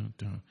 dun, dun,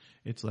 dun.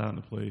 It's loud in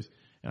the place.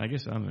 And I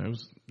guess, I don't know,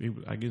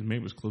 I guess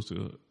maybe it was close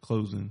to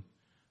closing.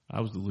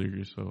 I was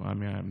delirious, so I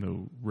have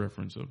no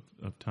reference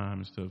of time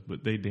and stuff,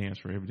 but they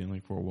danced evidently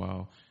for a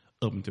while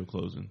up until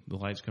closing. The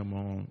lights come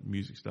on,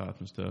 music stops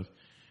and stuff.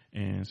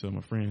 And so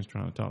my friend's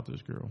trying to talk to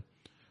this girl.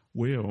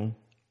 Well,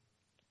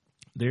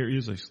 there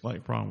is a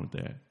slight problem with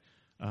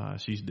that.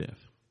 She's deaf.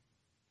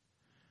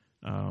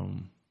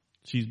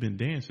 She's been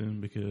dancing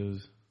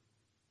because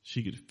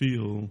she could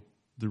feel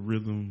the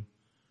rhythm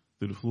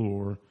through the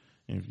floor.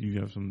 And if you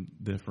have some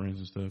deaf friends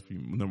and stuff,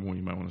 number one,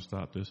 you might want to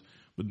stop this.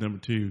 But number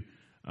two,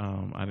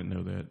 I didn't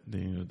know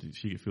that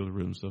she could feel the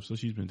rhythm and stuff. So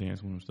she's been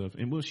dancing with stuff.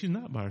 And well, she's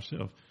not by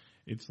herself.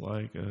 It's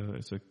like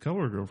it's a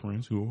couple of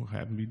girlfriends who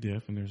happen to be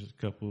deaf, and there's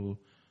a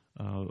couple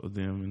of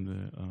them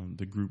in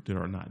the group that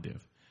are not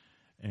deaf.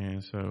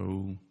 And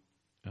so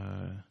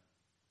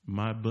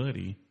my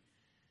buddy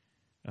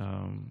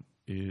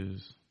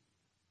is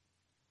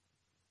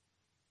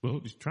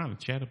he's trying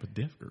to chat up a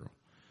deaf girl.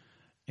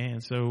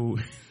 And so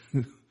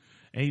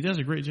and he does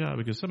a great job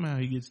because somehow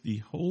he gets the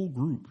whole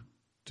group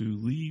to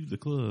leave the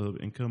club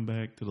and come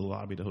back to the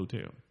lobby of the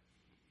hotel.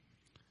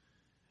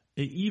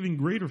 An even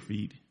greater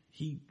feat,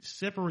 he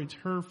separates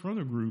her from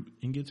the group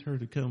and gets her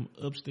to come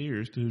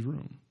upstairs to his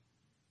room.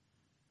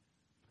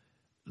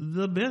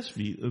 The best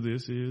feat of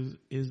this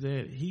is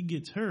that he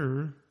gets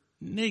her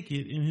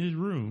naked in his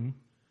room,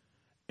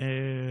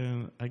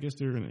 and I guess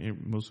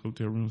most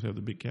hotel rooms have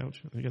the big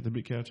couch. They got the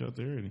big couch out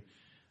there,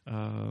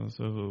 and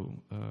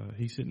so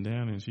he's sitting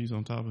down and she's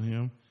on top of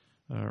him,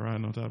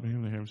 riding on top of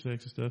him. They're having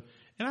sex and stuff,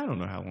 and I don't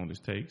know how long this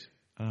takes.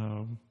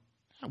 I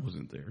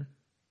wasn't there,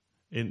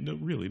 and no,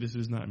 really, this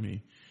is not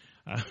me.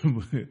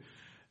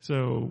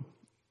 So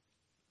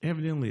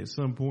evidently, at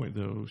some point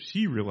though,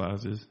 she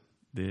realizes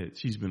that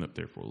she's been up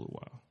there for a little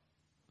while.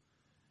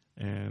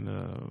 And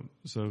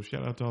so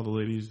shout out to all the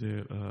ladies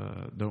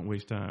that don't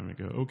waste time and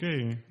go,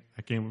 "Okay,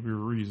 I came up here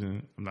for a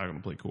reason. I'm not going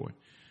to play coy."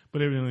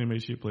 But evidently they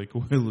made shit play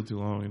coy a little too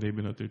long, and they've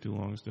been up there too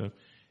long and stuff.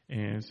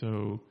 And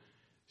so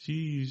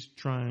she's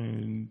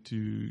trying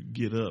to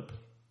get up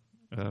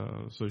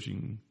so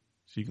she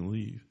can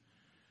leave.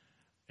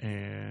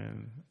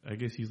 And I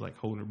guess he's like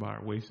holding her by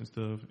her waist and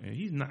stuff, and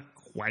he's not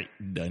quite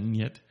done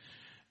yet.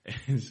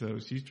 And so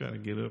she's trying to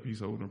get up. He's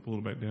holding her,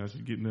 pulling her back down.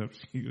 She's getting up.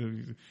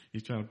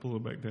 He's trying to pull her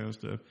back down and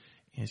stuff.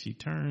 And she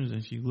turns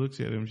and she looks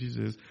at him. She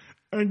says,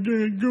 "I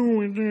can't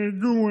go, I can't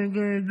go, I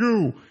can't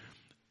go."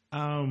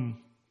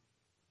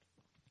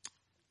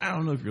 I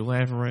don't know if you're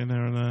laughing right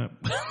now or not.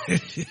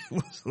 It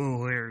was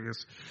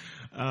hilarious.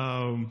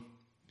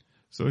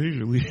 So here's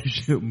your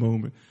leadership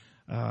moment.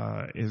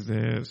 Is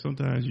that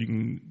sometimes you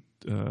can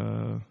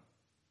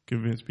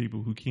convince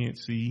people who can't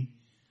see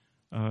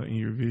in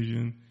your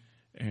vision.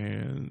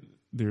 And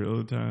there are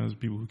other times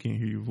people who can't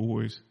hear your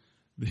voice,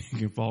 they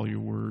can follow your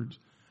words.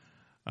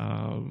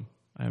 I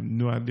have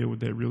no idea what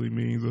that really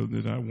means, other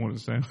than I want to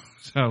sound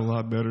a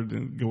lot better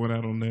than going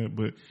out on that.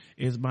 But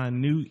it's my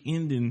new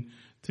ending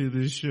to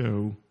this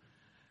show.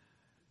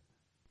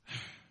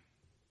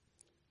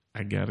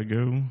 I gotta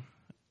go.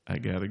 I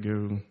gotta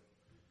go.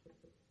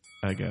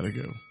 I gotta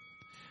go.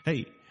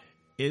 Hey,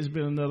 it's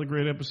been another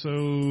great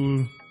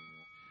episode.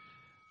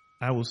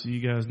 I will see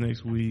you guys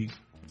next week.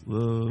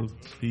 Love,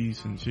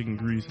 peace, and chicken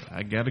grease.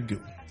 I gotta go.